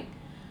 I was like,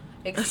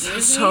 excuse me?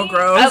 So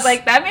gross. I was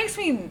like, that makes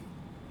me...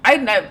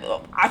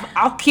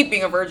 I'll keep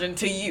being a virgin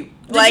to you.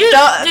 Did you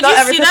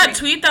see that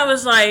tweet that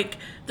was like,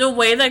 the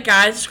way that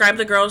guys describe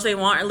the girls they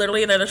want are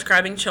literally they're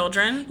describing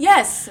children?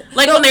 Yes.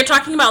 Like when they're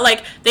talking about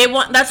like, they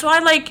want, that's why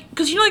like,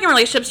 because you know like in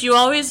relationships you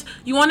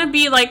want to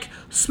be like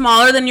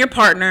smaller than your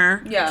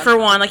partner. Yeah. For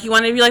one, like you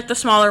want to be like the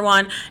smaller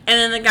one, and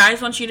then the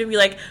guys want you to be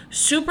like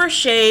super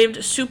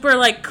shaved, super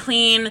like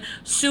clean,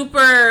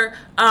 super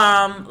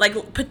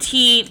like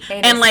petite,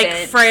 innocent. And like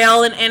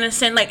frail and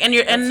innocent, like and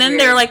then weird.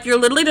 They're like you're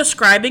literally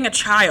describing a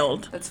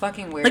child. That's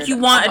fucking weird. Like you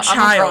want a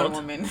child. I'm a grown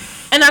woman.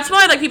 And that's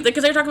why like people,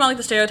 because they're talking about like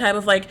the stereotype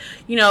of like,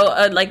 you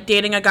know, like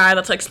dating a guy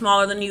that's like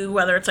smaller than you,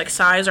 whether it's like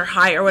size or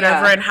height or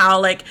whatever, and how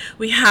like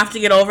we have to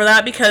get over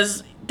that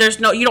because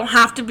you don't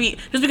have to be,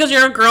 just because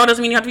you're a girl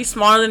doesn't mean you have to be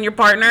smaller than your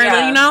partner,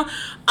 you know?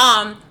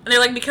 And they're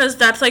like, because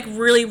that's like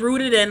really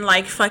rooted in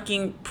like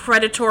fucking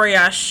predatory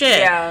ass shit.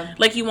 Yeah.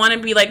 Like you want to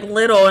be like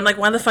little, and like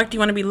why the fuck do you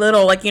want to be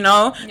little? Like, you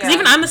know? Because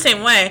even I'm the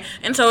same way.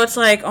 And so it's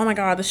like, oh my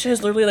god, this shit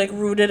is literally like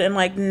rooted in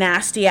like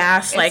nasty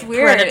ass, like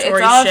weird.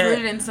 Predatory it's all shit.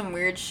 Rooted in some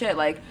weird shit.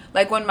 Like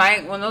when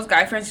those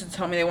guy friends used to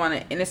tell me they want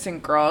an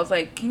innocent girl, I was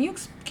like, can you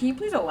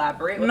please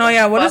elaborate?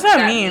 What does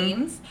that mean?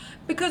 Means?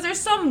 Because there's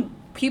some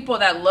people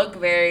that look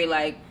very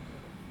like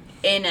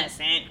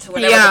innocent,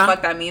 whatever the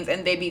fuck that means,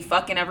 and they be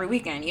fucking every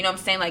weekend. You know what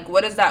I'm saying? Like,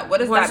 what does that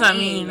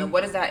mean?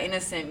 What does that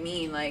innocent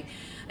mean? Like,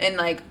 and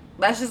like,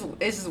 it's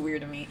just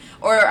weird to me.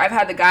 Or I've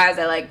had the guys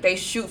that like they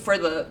shoot for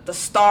the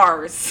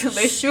stars.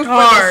 They shoot for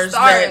the stars.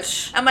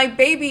 Bitch. I'm like,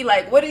 baby,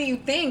 like, what do you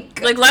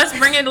think? Like, let's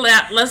bring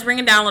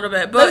it down a little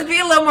bit. But let's be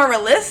a little more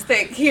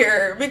realistic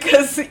here,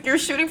 because you're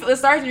shooting for the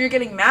stars and you're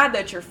getting mad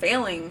that you're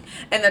failing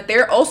and that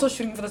they're also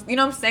shooting for the. You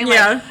know what I'm saying?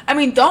 Yeah. Like, I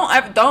mean,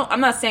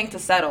 I'm not saying to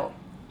settle.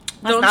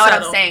 That's not what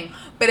I'm saying.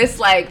 But it's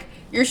like,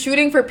 you're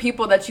shooting for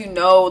people that you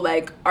know,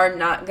 like, are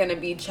not going to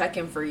be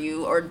checking for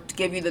you or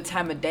give you the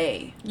time of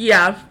day.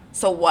 Yeah.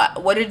 So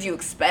what did you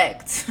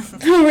expect?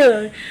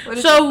 Really? What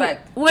did you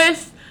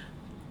expect?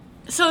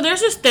 So there's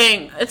this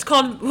thing. It's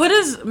called, what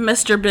is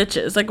Mr.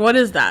 Bitches? Like, what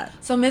is that?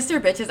 So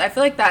Mr. Bitches, I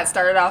feel like that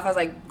started off as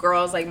like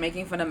girls like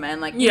making fun of men,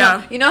 like you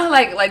know how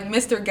like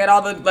Mr. get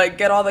all the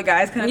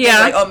guys kind of thing,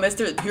 like, oh,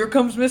 Mr. here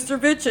comes Mr.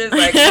 Bitches,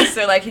 like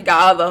Mr. like he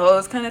got all the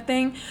hoes kind of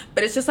thing.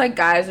 But it's just like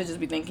guys would just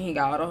be thinking he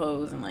got all the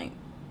hoes, and like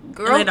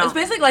girls, it's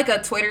basically like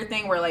a Twitter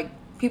thing where like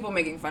people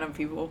making fun of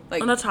people,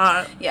 like, oh, that's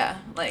hot. Yeah,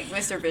 like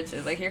Mr.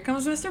 Bitches, like here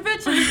comes Mr.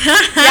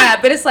 Bitches.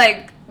 Yeah, but it's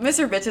like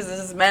Mr. Bitches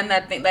is just men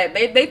that think like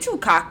they too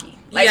cocky.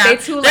 Like, yeah, they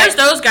too, there's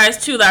those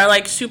guys too that are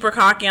like super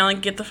cocky and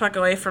like, get the fuck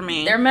away from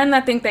me. They're men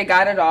that think they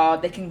got it all.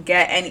 They can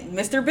get any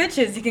Mr.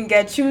 Bitches. He can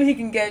get you. He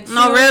can get you.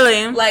 No,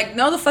 really? Like,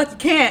 no, the fuck you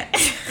can't.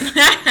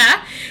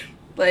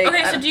 Like,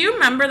 okay, so do you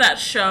remember that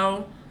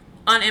show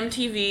on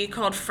MTV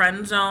called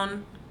Friend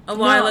Zone a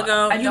while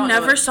ago? You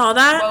never saw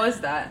that? What was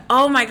that?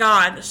 Oh my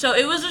god! So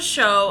it was a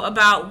show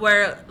about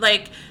where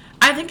like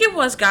I think it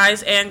was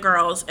guys and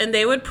girls, and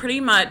they would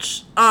pretty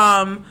much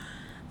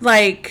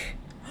like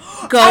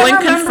go and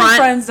confront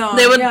Friend Zone.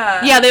 They would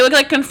they would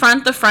like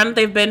confront the friend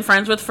they've been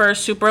friends with for a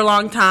super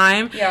long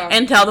time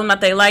and tell them that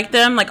they like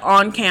them, like,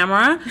 on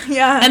camera.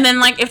 Yeah. And then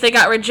like if they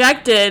got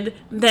rejected,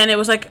 then it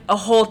was like a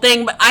whole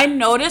thing. But I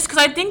noticed,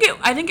 because I think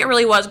it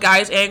really was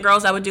guys and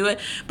girls that would do it,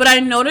 but I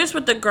noticed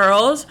with the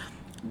girls,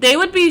 they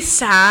would be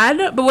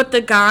sad, but with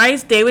the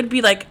guys, they would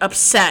be like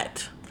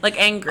upset. Like,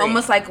 angry.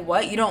 Almost like,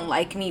 what? You don't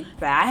like me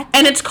back?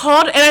 And it's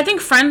called, and I think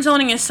friend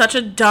zoning is such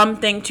a dumb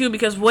thing too,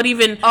 because what is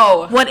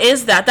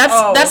that?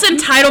 That's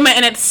entitlement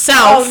in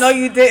itself. Oh, no,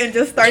 you didn't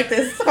just start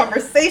this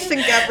conversation,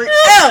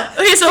 Gabrielle.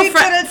 Okay, so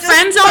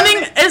friend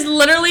zoning is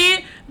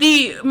literally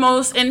the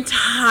most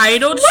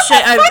entitled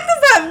shit. What the fuck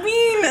does that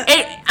mean?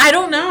 I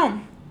don't know.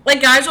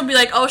 Like, guys will be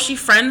like, oh, she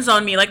friend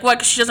zoned me. Like, what,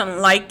 because she doesn't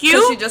like you?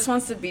 Because she just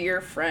wants to be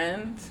your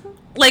friend.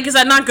 Like, is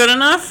that not good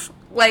enough?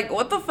 Like,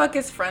 what the fuck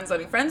is friend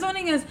zoning? Friend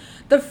zoning is,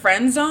 the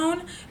friend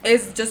zone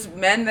is just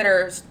men that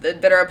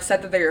are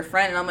upset that they're your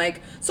friend. And I'm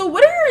like, so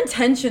what are your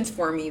intentions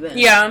for me then?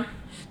 Yeah.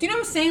 Do you know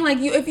what I'm saying? Like,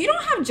 if you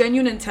don't have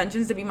genuine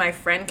intentions to be my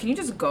friend, can you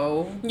just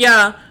go?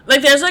 Yeah.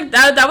 Like, there's like,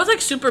 that was like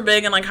super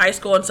big in like high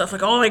school and stuff.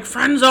 Like, oh, like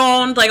friend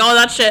zoned, like all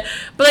that shit.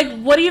 But like,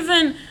 what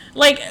even,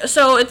 like,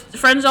 so it's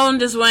friend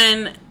zoned is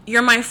when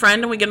you're my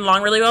friend and we get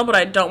along really well, but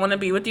I don't want to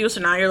be with you.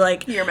 So now you're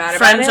like, you're mad about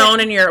friend zone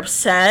and you're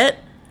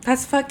upset.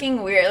 That's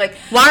fucking weird. Like,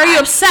 why are you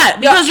upset?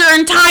 Because you're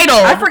entitled.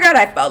 I forgot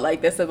I felt like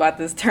this about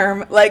this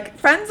term. Like,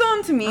 friend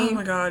zone to me. Oh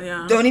my god,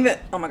 yeah.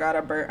 Oh my god,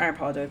 I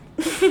apologize.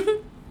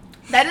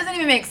 That doesn't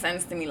even make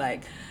sense to me.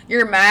 Like,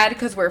 you're mad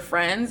because we're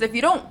friends. If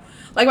you don't,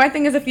 like, my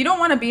thing is, if you don't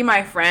want to be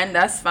my friend,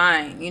 that's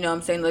fine. You know what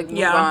I'm saying? Like,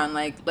 move on.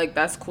 Like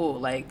that's cool.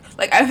 Like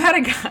I've had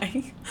a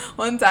guy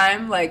one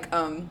time, like,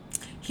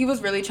 he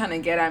was really trying to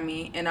get at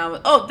me, and I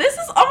was, oh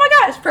my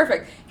gosh,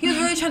 perfect. He was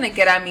really trying to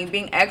get at me,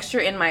 being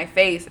extra in my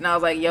face, and I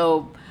was like,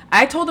 yo,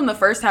 I told him the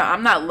first time,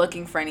 I'm not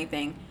looking for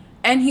anything.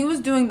 And he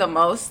was doing the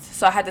most,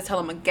 so I had to tell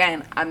him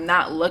again, I'm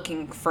not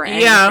looking for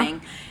anything. Yeah.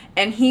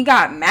 And he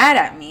got mad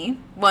at me.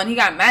 Well, he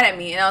got mad at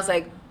me, and I was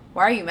like,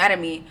 why are you mad at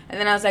me? And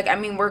then I was like, I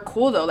mean, we're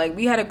cool, though. Like,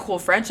 we had a cool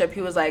friendship.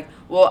 He was like,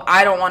 well,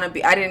 I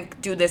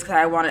didn't do this because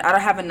I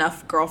don't have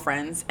enough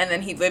girlfriends. And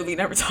then he literally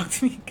never talked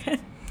to me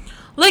again.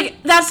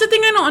 Like, that's the thing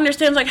I don't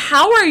understand. Like,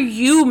 how are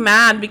you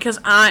mad because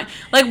why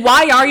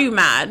are you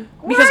mad?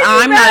 Because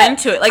I'm not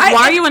into it. Like,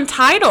 why are you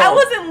entitled? I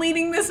wasn't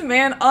leading this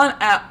man on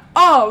at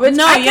all. Which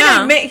I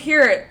can admit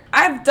here,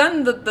 I've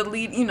done the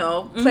lead,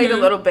 played a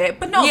little bit.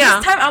 But no,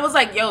 this time I was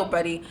like, yo,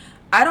 buddy,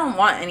 I don't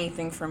want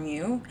anything from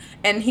you.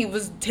 And he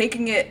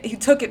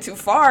took it too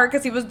far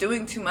because he was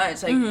doing too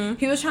much. Like,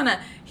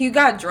 he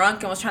got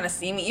drunk and was trying to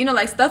see me,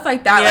 like stuff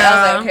like that. Yeah. Like,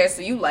 I was like, okay,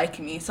 so you like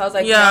me. So I was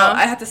like, no,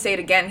 I have to say it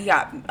again. He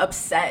got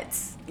upset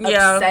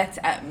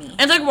at me.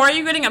 And like, why are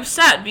you getting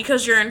upset?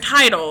 Because you're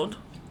entitled.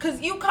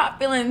 Because you caught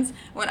feelings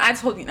when I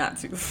told you not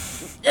to.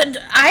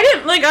 I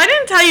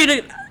didn't tell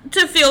you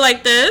to feel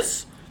like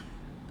this.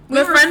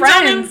 We were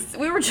friends.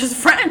 We were just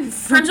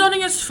friends. Friend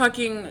zoning is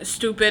fucking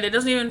stupid. It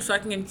doesn't even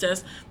fucking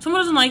exist. If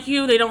someone doesn't like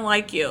you, they don't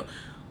like you.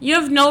 You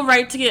have no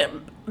right to get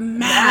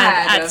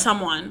mad at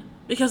someone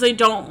because they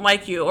don't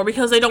like you, or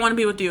because they don't want to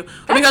be with you,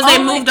 or because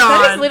they moved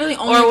on. That is literally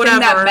the only thing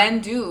that men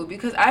do.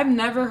 Because I've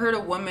never heard a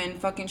woman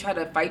fucking try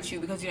to fight you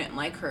because you didn't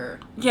like her.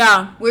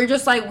 Yeah. We're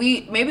just like,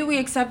 maybe we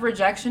accept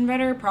rejection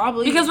better,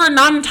 probably. Because we're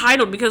not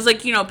entitled, because,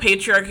 like,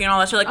 patriarchy and all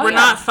that shit. Like, we're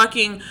not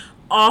fucking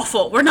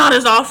awful. We're not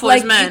as awful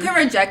like, as men. You can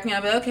reject me.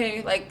 I'll be like,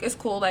 okay, like, it's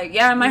cool. Like,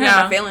 yeah, I might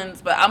hurt my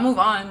feelings, but I'll move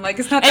on. Like,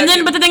 it's not that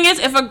deep. But the thing is,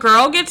 if a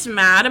girl gets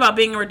mad about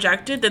being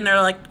rejected, then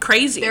they're, like,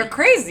 crazy. They're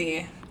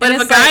crazy. But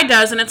if a guy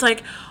does, and it's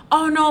like,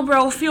 oh, no,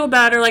 bro, feel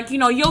better. Like, you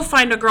know, you'll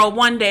find a girl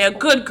one day, a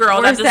good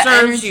girl that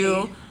deserves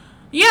you.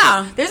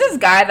 Yeah. There's this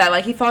guy that,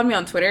 like, he followed me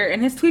on Twitter,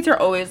 and his tweets are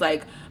always,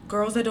 like,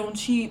 girls that don't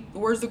cheat.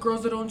 Where's the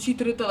girls that don't cheat?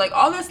 Like,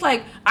 all this,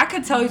 like, I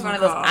could tell he's one of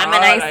those, I'm a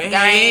nice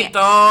guy. Hate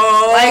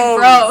those. Like,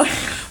 bro.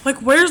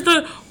 Like, where's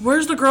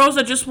the girls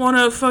that just want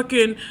to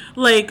fucking,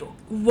 like,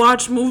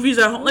 watch movies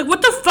at home? Like,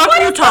 what the fuck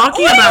are you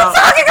talking about? What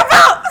are you talking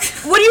about?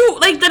 What do you,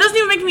 like, that doesn't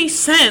even make any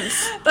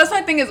sense. That's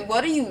my thing is,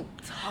 what are you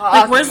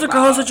talking Like, where's the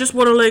girls that just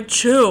want to, like,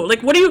 chill?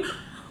 Like, what do you...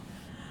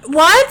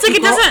 What? Like,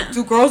 it doesn't...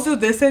 Do girls do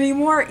this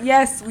anymore?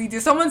 Yes, we do.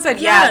 Someone said,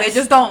 yeah, they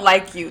just don't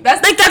like you.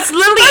 That's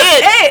literally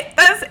it.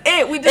 That's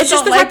it. We just It's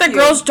just the fact that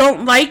girls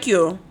don't like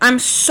you. I'm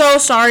so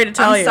sorry to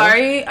tell you.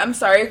 I'm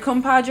sorry,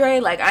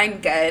 compadre. Like, I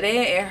get it.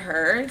 It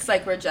hurts.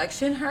 Like,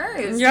 rejection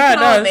hurts. Yeah, it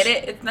does. Admit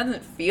it. It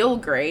doesn't feel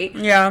great.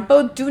 Yeah.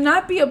 But do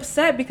not be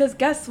upset because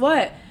guess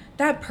what?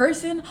 That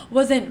person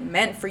wasn't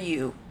meant for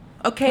you.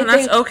 Okay, and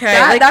that's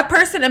okay. That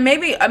person, and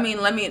maybe, I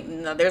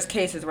mean, there's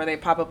cases where they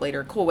pop up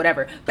later, cool,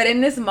 whatever. But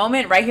in this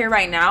moment, right here,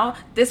 right now,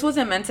 this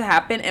wasn't meant to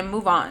happen, and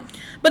move on.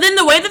 But then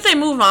the way that they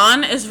move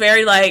on is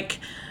very, like...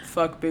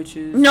 Fuck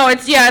bitches. No,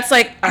 it's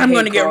like, I'm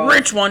gonna get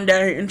rich one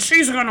day, and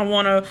she's gonna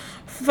wanna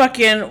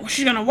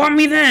she's gonna want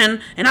me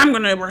then, and I'm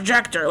gonna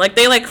reject her. Like,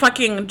 they, like,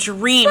 fucking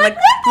dream. Like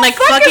what the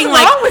fuck is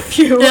wrong with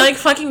you? They, like,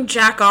 fucking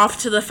jack off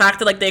to the fact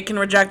that, like, they can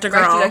reject a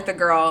girl. Reject the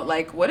girl.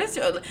 Like, what is...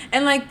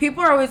 And, like,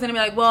 people are always gonna be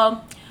like,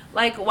 well...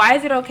 Like, why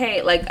is it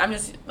okay? Like,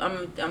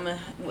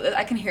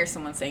 I can hear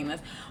someone saying this.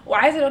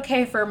 Why is it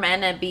okay for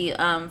men to be,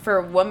 for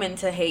women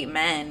to hate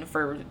men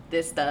for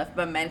this stuff,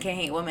 but men can't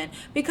hate women?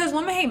 Because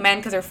women hate men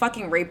because they're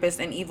fucking rapists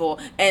and evil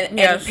and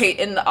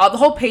the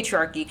whole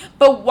patriarchy.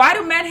 But why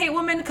do men hate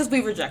women? Because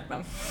we reject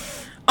them.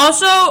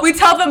 Also, we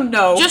tell them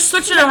no. Just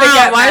switch it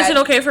around. Why is it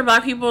okay for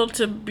black people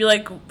to be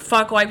like,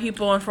 fuck white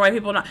people, and for white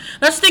people not?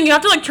 That's the thing. You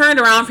have to, like, turn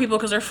it around for people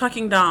because they're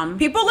fucking dumb.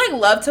 People, like,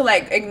 love to,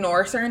 like,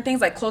 ignore certain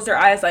things, like, close their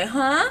eyes, like,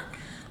 huh?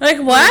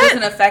 Like, what? It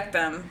doesn't affect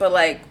them. But,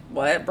 like,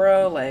 what,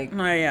 bro? Like,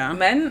 oh, yeah.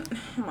 Men,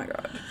 oh my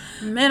God.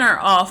 Men are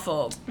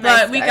awful.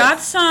 But we got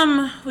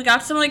some,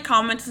 like,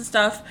 comments and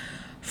stuff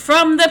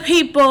from the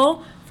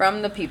people.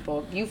 From the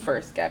people. You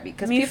first, Gabby.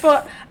 Because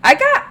people,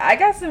 I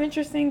got some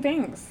interesting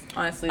things,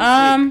 honestly,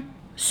 this week.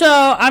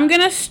 So, I'm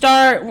going to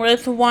start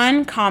with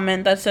one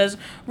comment that says,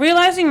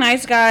 realizing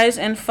nice guys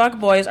and fuck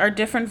boys are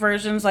different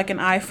versions like an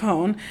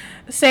iPhone.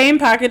 Same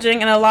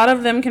packaging, and a lot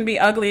of them can be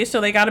ugly,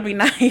 so they gotta be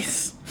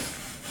nice.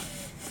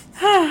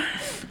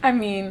 I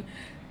mean...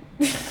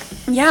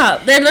 yeah,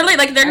 they're literally,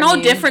 like, they're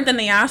no different than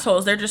the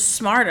assholes. They're just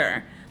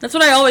smarter. That's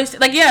what I always...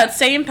 Like, yeah, it's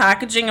same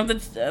packaging of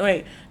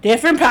the...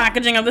 different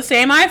packaging of the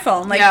same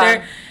iPhone. Like,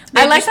 yeah.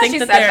 I like that she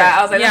said that.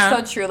 I was like, yeah.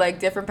 That's so true. Like,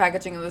 different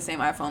packaging of the same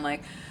iPhone.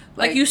 Like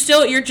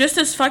you're just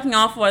as fucking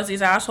awful as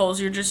these assholes.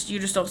 You just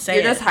don't say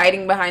it. You're just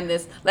hiding behind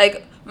this.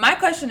 Like, my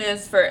question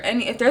is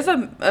if there's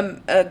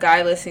a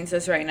guy listening to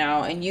this right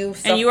now and you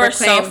are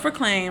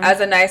self-proclaimed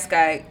as a nice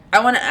guy, I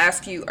want to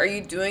ask you, are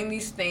you doing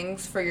these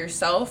things for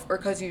yourself or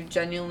because you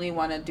genuinely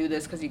want to do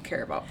this because you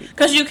care about people?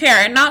 Because you care,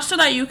 and not so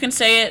that you can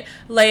say it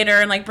later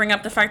and, like, bring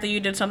up the fact that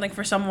you did something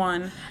for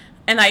someone.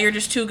 And that you're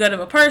just too good of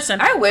a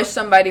person. I wish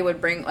somebody would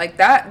bring, like,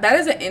 that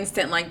is an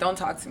instant, like, don't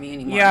talk to me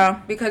anymore.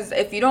 Yeah. Because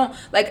if you don't,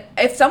 like,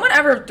 if someone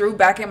ever threw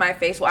back in my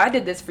face, well, I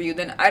did this for you,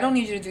 then I don't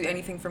need you to do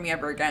anything for me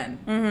ever again.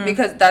 Mm-hmm.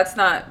 Because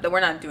we're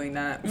not doing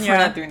that. Yeah. We're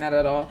not doing that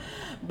at all.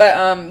 But,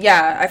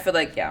 yeah, I feel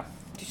like, yeah.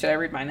 Should I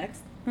read mine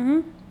next?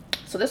 Mm-hmm.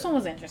 So this one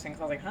was interesting,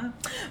 because I was like, huh?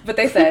 But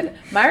they said,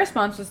 my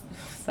response was,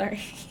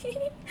 sorry.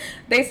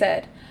 They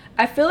said,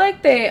 I feel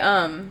like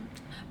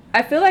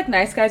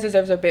nice guys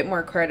deserves a bit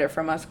more credit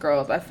from us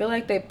girls. I feel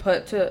like they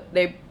put to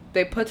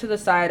the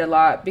side a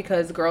lot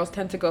because girls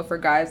tend to go for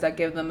guys that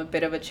give them a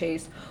bit of a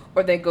chase,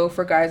 or they go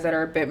for guys that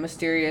are a bit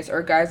mysterious,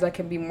 or guys that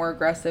can be more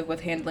aggressive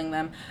with handling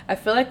them. I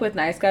feel like with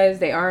nice guys,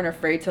 they aren't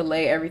afraid to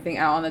lay everything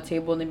out on the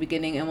table in the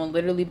beginning and will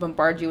literally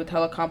bombard you with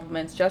hella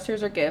compliments,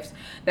 gestures, or gifts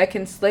that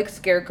can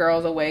scare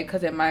girls away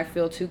because it might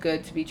feel too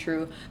good to be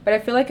true. But I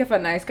feel like if a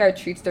nice guy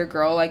treats their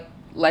girl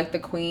like the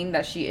queen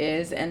that she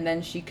is, and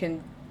then she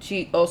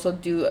also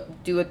do a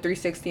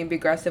 360 and be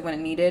aggressive when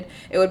it needed,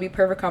 it would be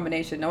perfect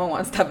combination. No one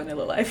wants that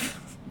vanilla life.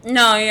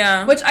 No,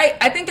 yeah. Which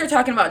I think they're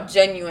talking about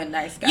genuine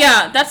nice guys.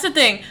 Yeah, that's the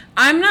thing.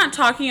 I'm not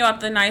talking about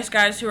the nice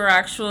guys who are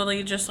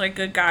actually just, like,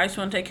 good guys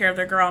who want to take care of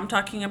their girl. I'm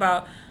talking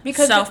about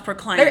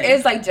self-proclaimed. There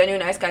is, like, genuine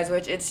nice guys,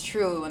 which it's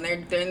true. When they're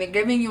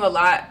giving you a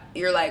lot,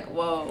 you're like,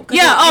 whoa.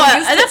 Yeah,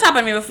 that's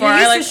happened to me before.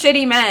 You're used to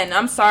shitty men.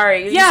 I'm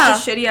sorry. You're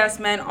used to shitty-ass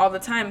men all the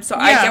time. So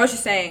I get what you're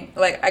saying.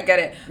 Like, I get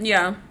it.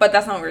 Yeah. But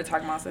that's not what we were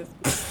talking about, sis.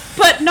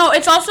 But no,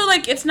 it's also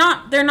like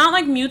they're not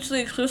like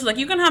mutually exclusive. Like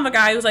you can have a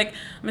guy who's like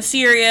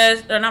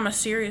mysterious,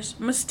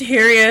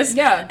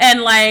 Yeah.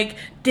 and like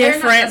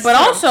different, but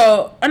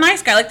also a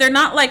nice guy. Like they're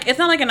not like, it's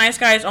not like a nice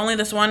guy is only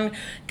this one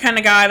kind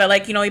of guy that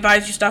like, you know, he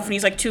buys you stuff and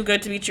he's like too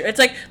good to be true. It's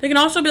like they can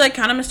also be like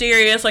kind of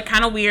mysterious, like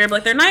kind of weird, but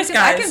like they're nice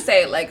guys. I can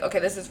say like, okay,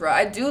 this is real.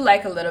 I do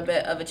like a little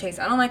bit of a chase.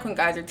 I don't like when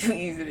guys are too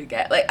easy to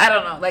get. Like I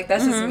don't know, like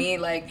that's just me.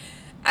 Like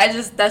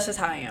that's just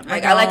how I am.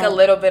 Like I like a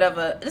little bit of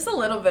a.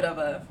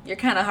 You're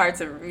kind of hard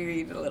to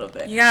read a little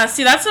bit. Yeah,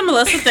 see, that's a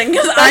Melissa thing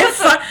because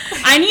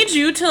I need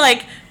you to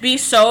like be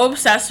so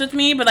obsessed with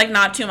me, but like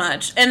not too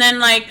much. And then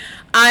like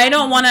I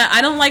don't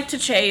like to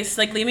chase.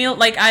 Like leave me.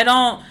 Like I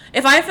don't.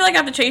 If I feel like I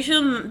have to chase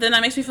you, then that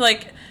makes me feel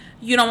like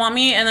you don't want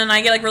me, and then I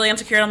get like really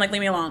insecure. And I'm like,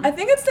 leave me alone. I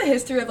think it's the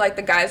history of like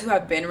the guys who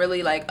have been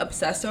really like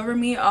obsessed over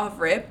me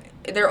off rip.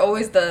 They're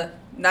always the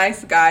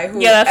nice guy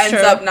who ends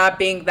up not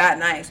being that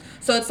nice.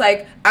 So it's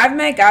like I've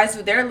met guys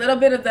who they're a little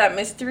bit of that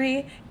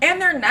mystery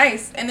and they're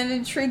nice and it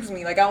intrigues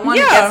me. Like I want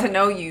to get to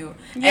know you.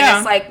 And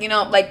it's like, you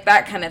know, like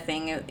that kind of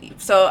thing.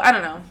 So I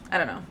don't know.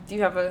 Do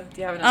you have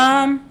another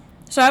one?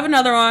 So I have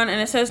another one, and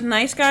it says,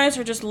 nice guys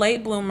are just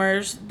late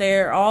bloomers.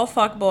 They're all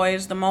fuck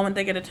boys the moment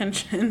they get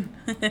attention.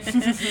 Not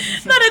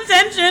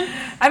attention.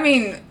 I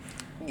mean,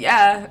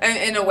 yeah,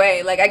 in a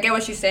way. Like, I get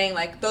what she's saying.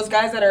 Like, those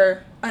guys that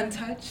are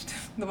untouched,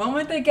 the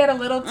moment they get a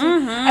little too...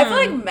 I feel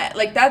like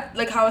that,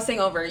 like how I was saying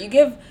over, you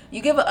give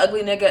an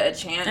ugly nigga a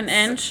chance. An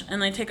inch,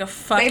 and they take a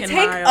fucking mile. They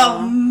take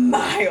a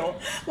mile.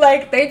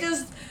 Like, they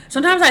just...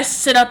 Sometimes I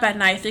sit up at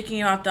night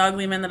thinking about the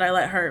ugly men that I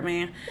let hurt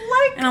me.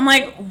 Like... And I'm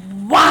like,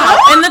 wow.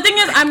 And the thing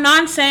is, I'm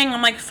not saying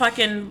I'm like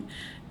fucking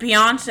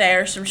Beyonce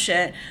or some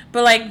shit,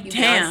 but like, you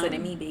damn. Beyonce to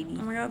me, baby.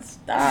 Oh my god,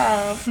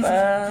 stop. Who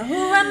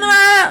run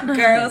the world?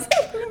 Girls.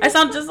 I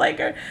sound just like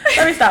her.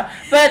 Let me stop.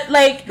 But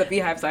like... The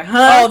beehives are...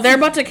 Oh, they're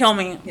about to kill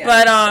me. Yeah,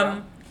 but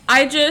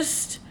I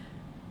just...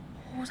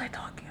 What was I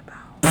talking about?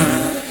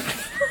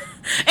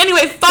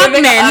 Anyway, fuck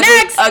men.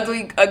 Next.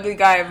 Ugly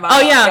guy. Oh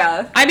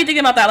yeah. I'd be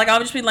thinking about that. Like I'll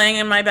just be laying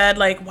in my bed,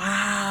 like,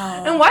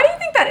 wow. And why do you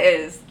think that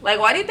is? Like,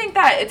 why do you think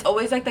that it's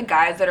always like the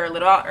guys that are a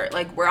little out, or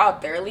like we're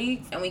out their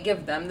league and we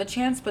give them the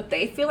chance, but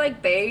they feel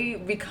like they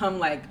become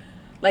like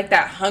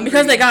that hungry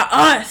because they got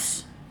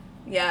us.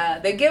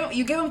 Yeah,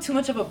 you give them too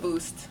much of a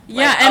boost.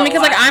 Yeah, like, and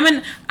because like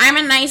I'm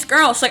a nice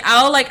girl, so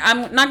like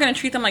I'm not gonna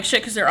treat them like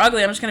shit because they're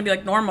ugly. I'm just gonna be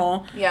like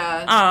normal.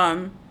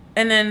 Yeah.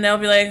 And then they'll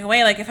be like,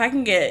 wait, like if I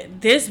can get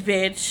this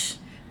bitch.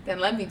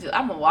 Then I'm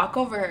gonna walk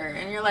over her.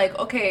 And you're like,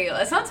 okay,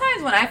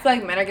 sometimes when I feel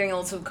like men are getting a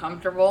little too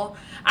comfortable,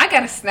 I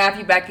gotta snap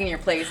you back in your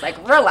place. Like,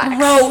 relax.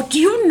 Bro, do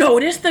you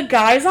notice the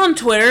guys on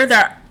Twitter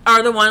that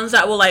are the ones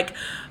that will, like,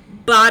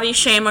 body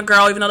shame a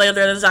girl even though they're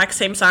the exact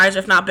same size,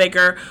 if not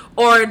bigger?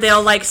 Or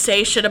they'll, like,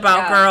 say shit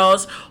about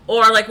girls.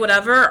 Or, like,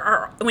 whatever.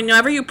 Or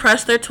whenever you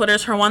press their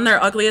Twitters, for one,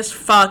 they're ugly as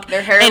fuck.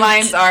 Their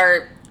hairlines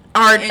are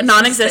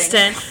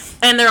non-existent.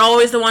 And they're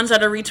always the ones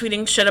that are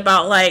retweeting shit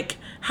about, like,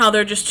 how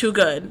they're just too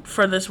good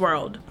for this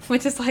world.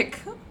 Which is like,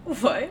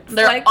 what?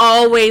 They're like,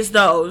 always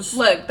those.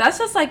 Look, that's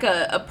just like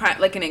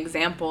like an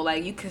example.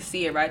 Like, you can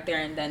see it right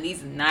there and then.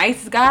 These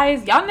nice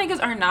guys, y'all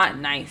niggas are not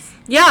nice.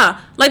 Yeah,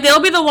 like they'll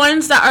be the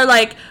ones that are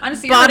like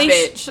honestly,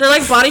 they're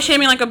like body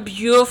shaming like a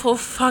beautiful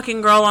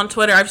fucking girl on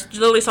Twitter. I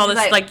literally saw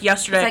this like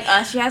yesterday. It's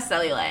like, she has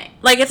cellulite.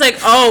 Like, it's like,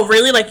 oh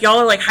really? Like y'all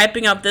are like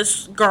hyping up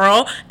this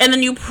girl, and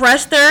then you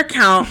press their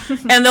account,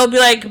 and they'll be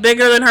like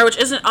bigger than her, which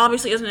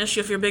obviously isn't an issue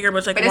if you're bigger, but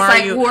it's like, who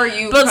are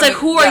you? But it's like,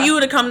 who are you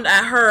to come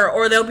at her?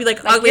 Or they'll be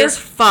like ugly as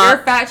fuck.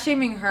 You're fat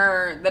shaming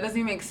her. That doesn't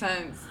even make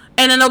sense.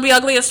 And then they'll be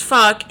ugly as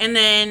fuck, and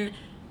then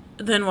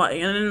what?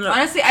 And then,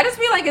 honestly, I just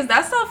be like, is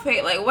that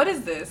self-hate? Like, what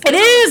is this? It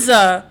is!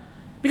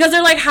 Because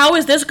they're like, how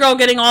is this girl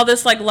getting all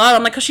this, like, love?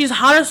 I'm like, because she's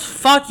hot as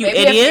fuck, you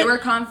idiot. If you were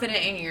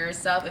confident in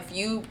yourself, if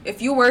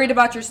you worried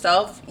about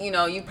yourself, you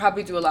know, you'd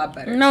probably do a lot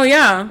better. No,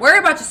 yeah. Worry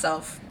about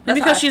yourself. That's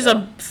because she's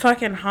a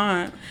fucking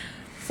hot.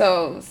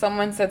 So,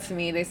 someone said to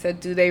me, they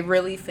said, do they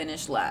really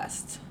finish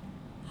last?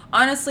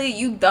 Honestly,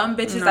 you dumb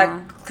bitches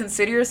that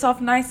consider yourself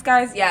nice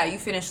guys, yeah, you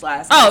finish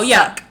last. Oh,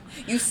 yeah.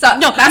 You suck.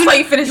 No, that's why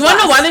you finish last. You want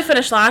to know why they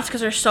finish last?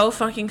 Because they're so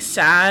fucking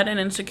sad and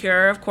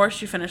insecure. Of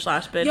course you finish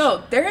last, bitch.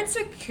 Yo, they're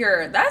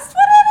insecure. That's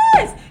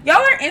what it is. Y'all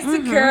are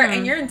insecure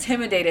and you're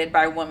intimidated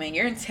by women.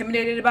 You're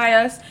intimidated by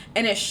us,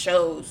 and it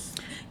shows.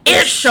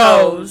 It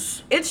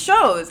shows. It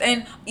shows.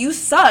 And you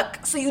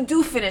suck, so you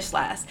do finish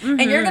last.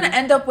 And you're going to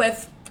end up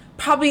with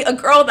probably a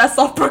girl that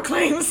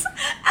self-proclaims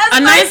as a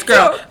nice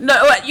girl. No,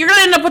 you're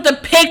gonna end up with a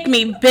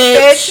pick-me,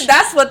 bitch.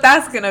 That's what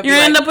that's gonna be. You're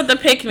gonna end up with a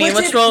pick-me,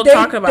 which we'll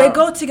talk about. They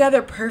go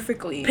together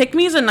perfectly.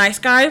 Pick-me's and nice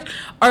guys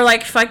are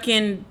like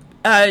fucking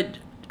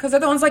because they're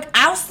the ones like,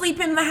 I'll sleep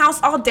in the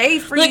house all day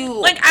for you.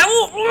 Like I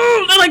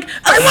will. They're like,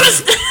 I want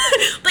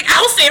to. Like,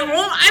 I'll stay at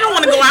home. I don't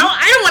want to go out.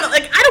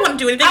 I don't want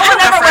to do anything. I will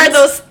never wear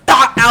those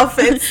thought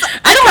outfits.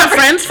 I don't have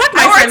friends. Fuck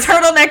my friends. I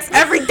wear turtlenecks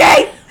every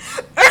day.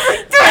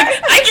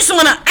 I just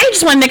want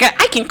a nigga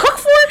I can cook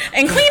for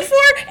and clean for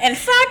and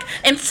fuck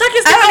and suck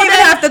his dick. I don't even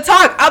have to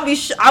talk. I'll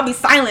be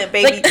silent,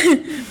 baby.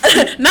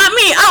 Not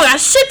me. I don't got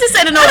shit to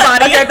say to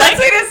nobody. Okay, that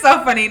tweet is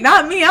so funny.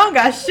 Not me. I don't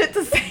got shit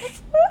to say.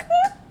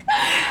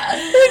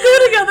 They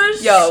go together.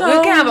 Yo, so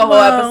we can have a whole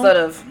well. episode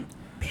of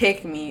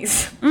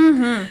pick-me's.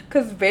 Mm-hmm.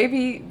 Cause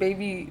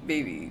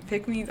baby,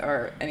 pick-me's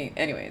are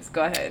anyways.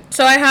 Go ahead.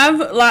 So I have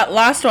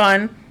last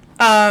one.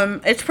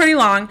 It's pretty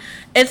long.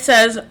 It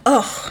says,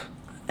 "Ugh,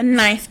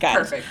 nice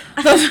guys." Perfect.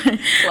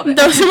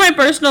 Those are my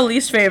personal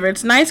least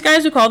favorites. Nice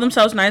guys who call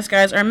themselves nice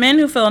guys are men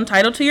who feel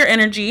entitled to your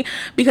energy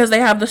because they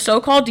have the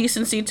so-called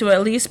decency to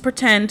at least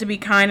pretend to be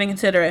kind and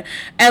considerate,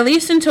 at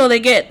least until they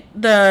get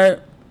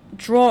the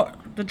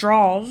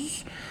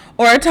draws,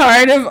 or are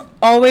tired of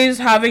always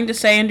having to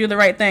say and do the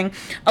right thing.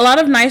 A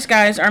lot of nice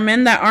guys are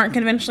men that aren't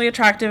conventionally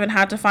attractive and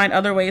had to find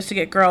other ways to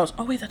get girls.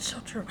 Oh, wait, that's so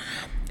true.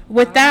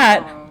 With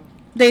that,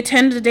 they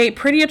tend to date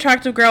pretty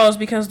attractive girls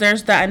because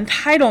there's that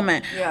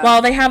entitlement. Yeah.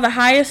 While they have the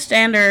highest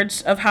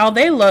standards of how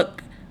they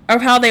look,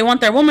 of how they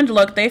want their woman to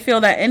look, they feel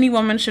that any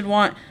woman should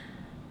want,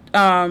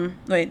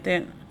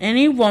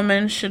 any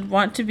woman should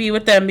want to be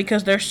with them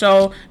because they're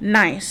so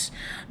nice.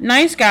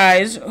 Nice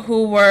guys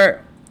who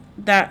wear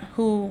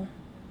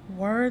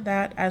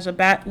that as a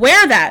badge.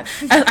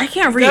 I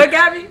can't read. Good,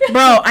 Gabby?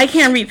 Bro, I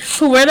can't read.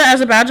 Who wear that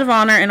as a badge of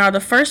honor and are the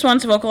first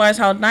ones to vocalize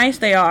how nice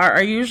they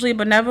are usually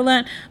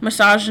benevolent,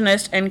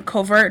 misogynist, and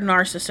covert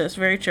narcissists.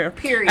 Very true.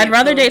 Period. I'd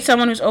rather date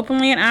someone who's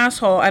openly an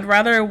asshole. I'd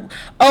rather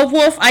a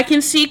wolf I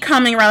can see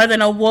coming rather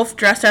than a wolf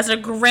dressed as a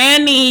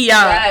granny.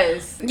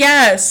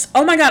 Yes.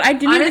 Oh my god, I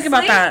didn't even think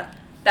about that.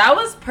 That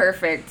was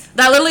perfect.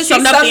 That literally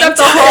summed up the whole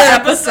entire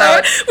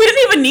episode. We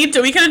didn't even need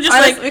to. We could have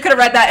just we could have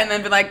read that and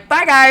then been like,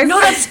 bye guys. No,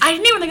 I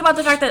didn't even think about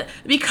the fact that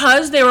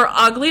because they were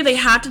ugly, they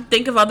had to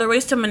think of other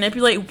ways to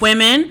manipulate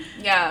women.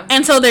 Yeah.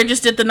 And so they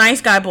just did the nice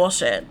guy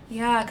bullshit.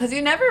 Yeah, because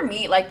you never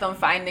meet like them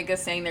fine niggas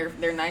saying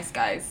they're nice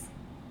guys.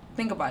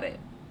 Think about it.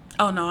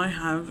 Oh no, I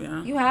have,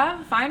 yeah. You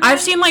have? Fine? I've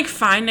seen like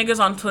fine niggas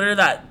on Twitter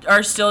that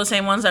are still the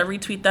same ones that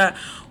retweet that.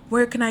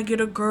 Where can I get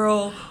a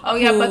girl? Oh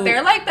yeah, but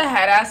they're like the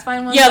head ass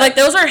fine ones. Yeah, like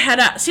those are head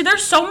ass. See,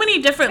 there's so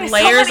many different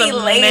layers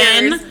of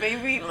men.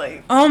 Baby.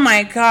 Like, oh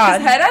my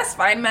god. Head ass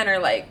fine men are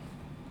like.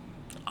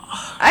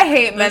 I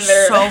hate men that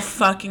are so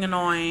fucking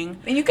annoying.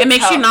 And it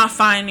makes you not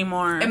fine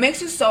anymore. It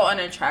makes you so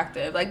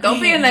unattractive. Like,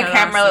 don't be in the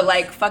camera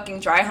like fucking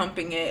dry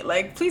humping it.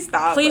 Like, please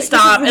stop. Please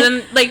stop. And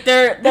then like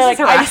they're like,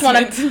 I just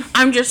want to.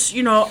 I'm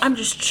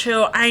just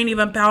chill. I ain't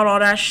even about all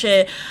that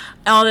shit,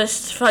 all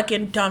this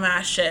fucking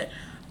dumbass shit.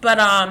 But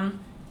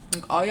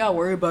like, all y'all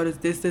worry about is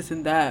this,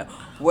 and that.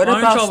 What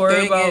about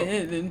staying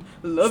in and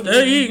loving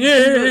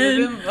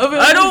in?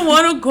 I don't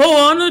want to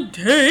go on a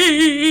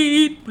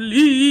date,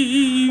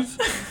 please.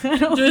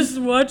 Just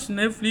watch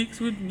Netflix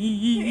with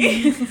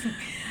me.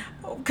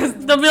 Because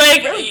they'll be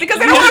like, because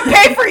they don't want to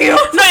pay for you.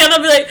 No, yeah,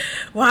 they'll be like,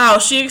 wow,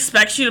 she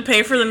expects you to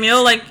pay for the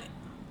meal. Like,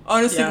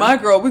 honestly, my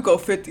girl, we go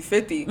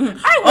 50-50.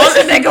 I wish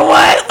a nigga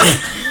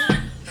would.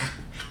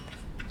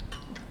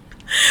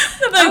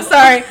 I'm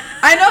sorry.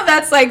 I know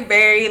that's like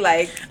very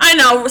like. I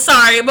know,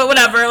 sorry, but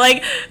whatever.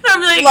 Like,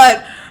 I'm like,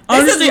 look,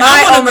 honestly, this is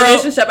my own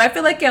relationship. I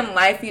feel like in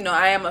life,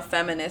 I am a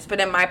feminist, but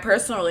in my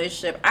personal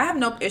relationship, I have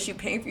no issue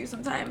paying for you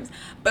sometimes.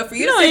 But for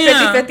you to say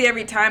 50-50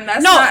 every time,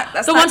 that's not.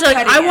 That's the not ones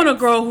like I want a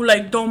girl who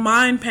like don't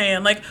mind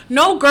paying. Like,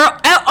 no girl,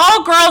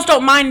 all girls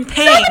don't mind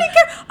paying. Nobody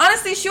cares.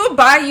 Honestly, she would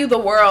buy you the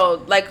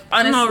world. Like,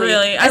 honestly, no,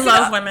 really, I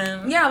love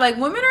women. Yeah, like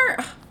women are.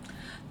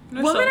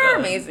 They're women so are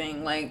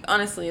amazing. Like,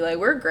 honestly, like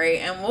we're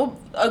great, and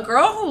a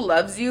girl who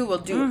loves you will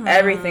do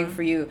everything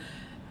for you.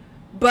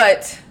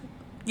 But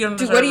what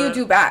do you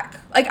do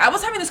back? Like, I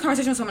was having this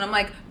conversation with someone. I'm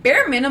like,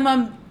 bare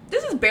minimum.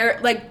 This is bare.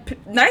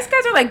 Like, nice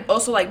guys are like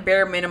also like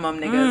bare minimum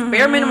niggas.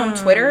 Bare minimum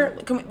Twitter.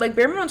 Like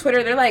bare minimum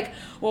Twitter. They're like,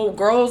 well,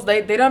 girls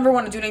they never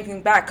want to do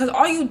anything back because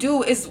all you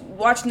do is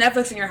watch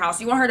Netflix in your house.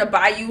 You want her to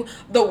buy you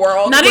the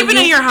world. Not even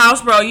in your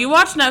house, bro. You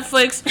watch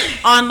Netflix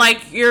on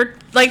like your.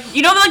 Like,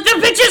 the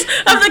pictures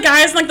of the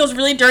guys in, like, those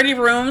really dirty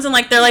rooms, and,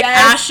 like, they're, like,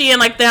 ashy, and,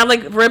 like, they have,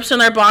 like, rips in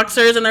their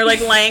boxers, and they're,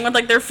 like, laying with,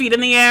 like, their feet in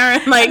the air,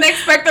 and, like... And they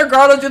expect their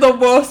girl to do the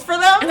most for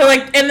them? And they're,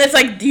 like, and it's,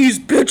 like, these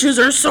bitches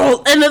are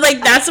so... And they're,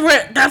 like, that's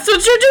what you're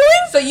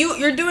doing? So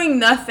you're doing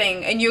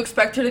nothing, and you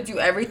expect her to do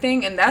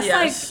everything, and that's,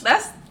 like,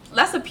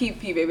 that's a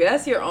PP, baby.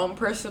 That's your own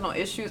personal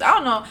issues. I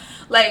don't know.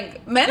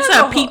 Like, men is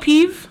that a pee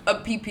peeve? A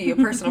PP, a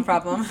personal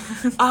problem.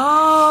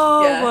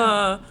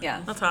 Oh.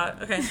 Yeah. That's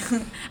hot. Okay.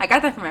 I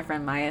got that from my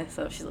friend Maya,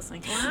 so she's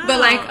listening. Wow. But,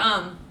 like,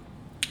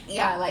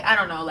 yeah, like, I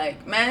don't know.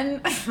 Like,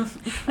 men,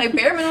 like,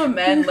 bare minimum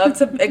men love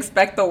to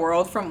expect the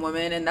world from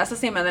women, and that's the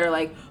same men that are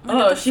like,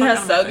 oh, she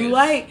has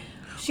cellulite.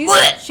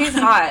 She's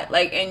hot,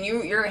 like, and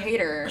you're a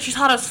hater. She's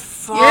hot as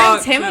fuck. You're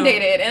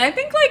intimidated, and I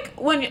think, like,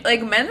 when,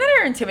 like, men that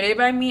are intimidated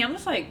by me, I'm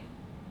just like,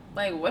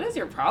 what is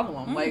your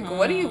problem? Like,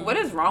 what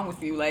is wrong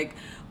with you? Like,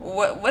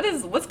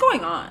 what's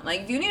going on?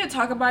 Like, do you need to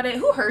talk about it?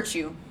 Who hurt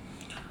you?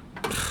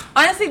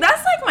 Honestly,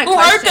 that's like my question. Who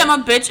hurt them,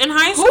 a bitch in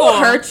high school?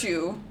 Who hurt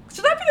you?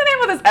 Should that be the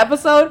name of this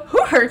episode?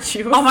 Who hurt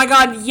you? Oh my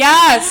god,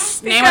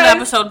 yes! Name of the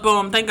episode,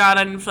 boom. Thank god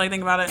I didn't feel like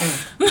thinking about it.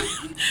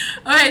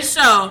 Okay,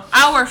 so,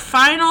 our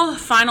final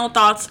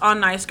thoughts on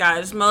nice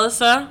guys.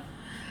 Melissa?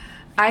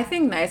 I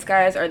think nice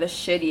guys are the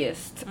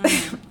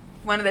shittiest.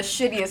 One of the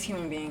shittiest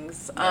human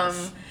beings.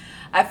 Yes.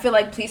 I feel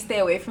like please stay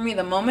away from me.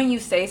 The moment you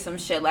say some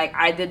shit like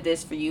I did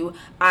this for you,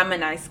 I'm a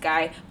nice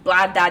guy,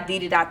 blah da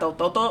dee da do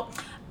do do,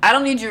 I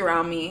don't need you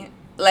around me.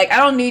 Like I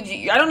don't need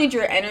you. I don't need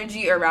your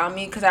energy around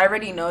me because I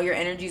already know your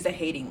energy is a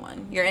hating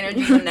one. Your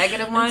energy is a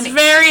negative one. It's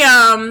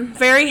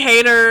very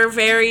hater,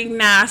 very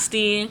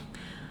nasty.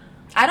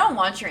 I don't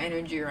want your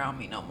energy around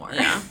me no more.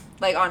 Yeah.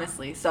 Like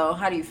honestly. So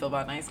how do you feel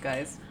about nice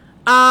guys?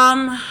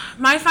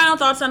 My final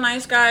thoughts on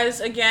nice guys,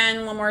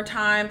 again, one more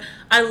time.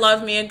 I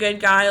love me a good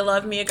guy. I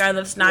love me a guy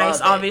that's nice,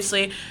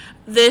 obviously.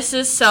 This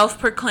is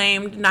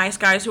self-proclaimed nice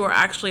guys who are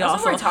actually That's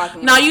awful. What we're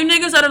talking now, about. You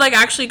niggas that are, like,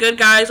 actually good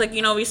guys, like,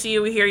 you know, we see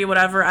you, we hear you,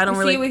 whatever. I don't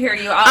really... We hear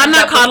you. I'm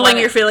not coddling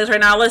your feelings right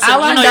now. Listen,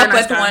 I'll you end know up you're a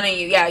nice with guy. one of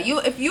you. Yeah,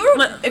 if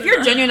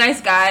you're a genuine nice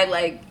guy,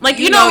 like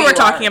you know what we're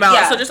talking about.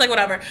 Yeah. So just, like,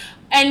 whatever.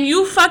 And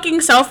you fucking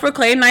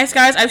self-proclaimed nice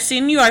guys. I've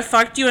seen you, I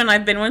fucked you, and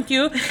I've been with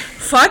you.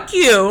 Fuck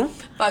you.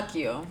 Fuck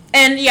you.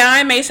 And yeah,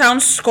 I may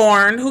sound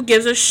scorned. Who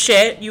gives a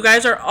shit? You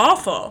guys are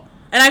awful.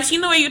 And I've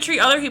seen the way you treat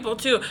other people,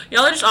 too.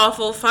 Y'all are just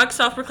awful. Fuck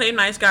self-proclaimed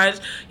nice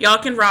guys. Y'all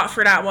can rot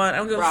for that one. I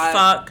don't give a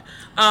fuck.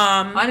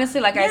 Honestly,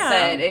 like I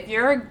said, if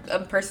you're a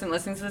person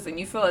listening to this and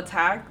you feel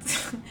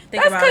attacked,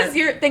 that's because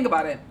you're... Think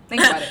about it.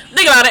 Think about it.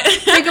 Think about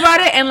it. Think about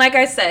it. And like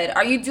I said,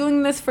 are you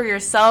doing this for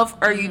yourself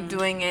or are you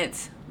doing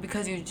it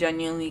because you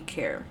genuinely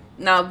care?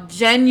 Now,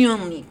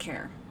 genuinely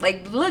care.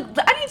 Like, look,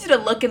 I need you to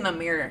look in the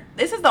mirror.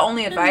 This is the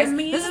only advice.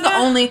 This is the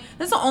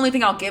only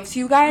thing I'll give to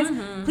you guys.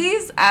 Mm-hmm.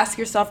 Please ask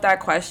yourself that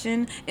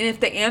question. And if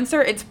the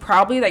answer, it's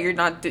probably that you're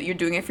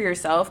doing it for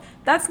yourself.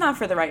 That's not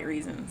for the right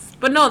reasons.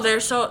 But no, they're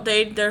so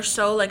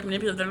like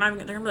manipulative. They're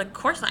gonna be like, of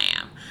course I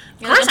am.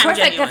 Of course I'm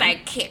genuine. Because I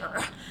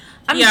care.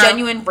 I'm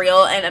genuine,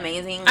 real, and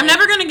amazing. Like, I'm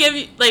never gonna give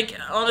you like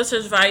all this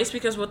advice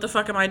because what the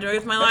fuck am I doing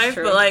with my life?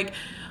 True. But like.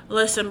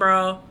 Listen,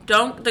 bro,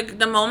 don't,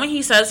 the moment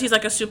he says he's,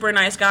 like, a super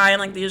nice guy and,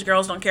 like, these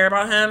girls don't care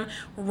about him,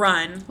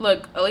 run.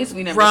 Look, at least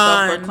we never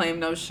self-proclaim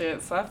no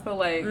shit, so I feel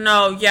like...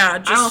 No, yeah,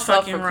 just I don't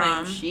fucking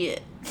run.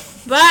 Shit.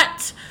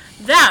 But...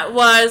 that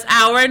was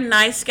our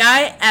nice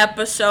guy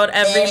episode,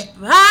 everybody.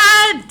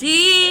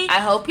 I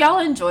hope y'all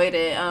enjoyed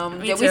it.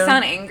 Did we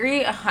sound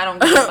angry? I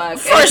don't give a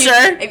fuck.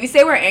 Sure. If you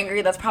say we're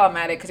angry, that's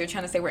problematic because you're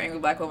trying to say we're angry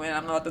black women.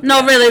 I'm not about to do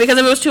that. No, really, because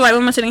if it was two white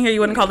women sitting here, you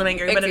wouldn't call them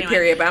angry. But anyway.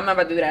 Period, but I'm not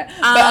about to do that.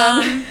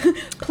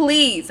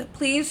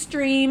 Please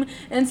stream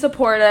and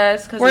support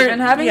us because we've been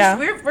having... Yeah.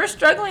 We're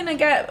struggling to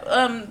get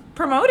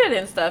promoted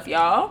and stuff,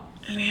 y'all.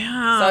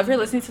 Yeah. So if you're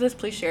listening to this,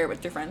 please share it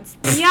with your friends.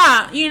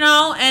 Yeah,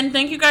 and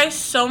thank you guys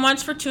so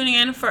much for tuning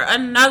in for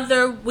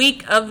another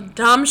week of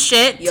dumb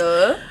shit.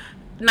 Yeah.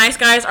 Nice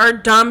guys are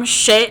dumb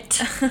shit.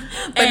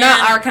 But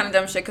not our kind of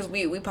dumb shit because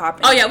we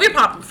popping. Oh, yeah, we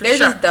popping for They're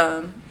sure. They're just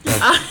dumb.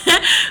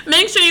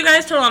 Make sure you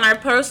guys turn on our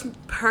post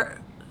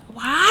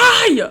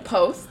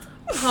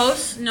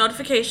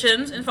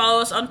notifications and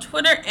follow us on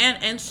Twitter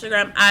and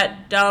Instagram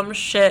at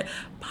dumbshitpod.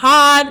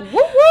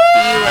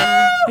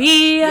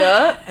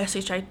 UMB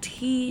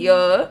SHIT.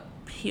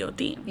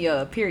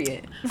 Yeah,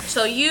 period.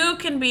 So you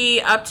can be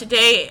up to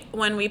date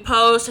when we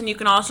post, and you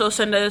can also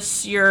send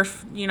us your,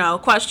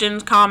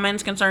 questions,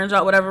 comments, concerns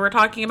about whatever we're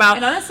talking about.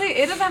 And honestly,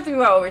 it doesn't have to be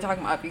about what we're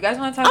talking about. If you guys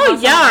want to talk about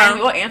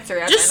something, we'll answer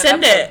it. Just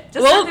send it.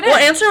 We'll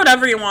answer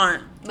whatever you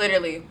want.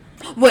 Literally.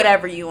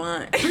 Whatever you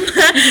want.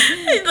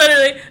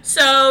 Literally.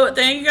 So,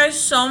 thank you guys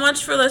so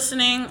much for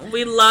listening.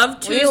 We love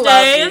Tuesdays. We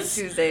love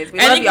Tuesdays. We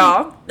love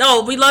y'all.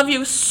 No, we love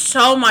you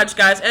so much,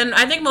 guys. And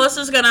I think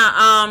Melissa's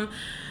gonna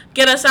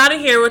get us out of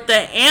here with the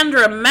and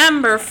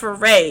remember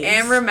phrase.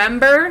 And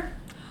remember,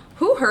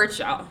 who hurt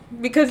y'all?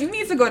 Because you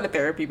need to go to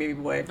therapy, baby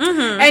boy.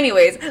 Mm-hmm.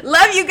 Anyways,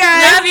 love you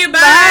guys. Love you. Bye.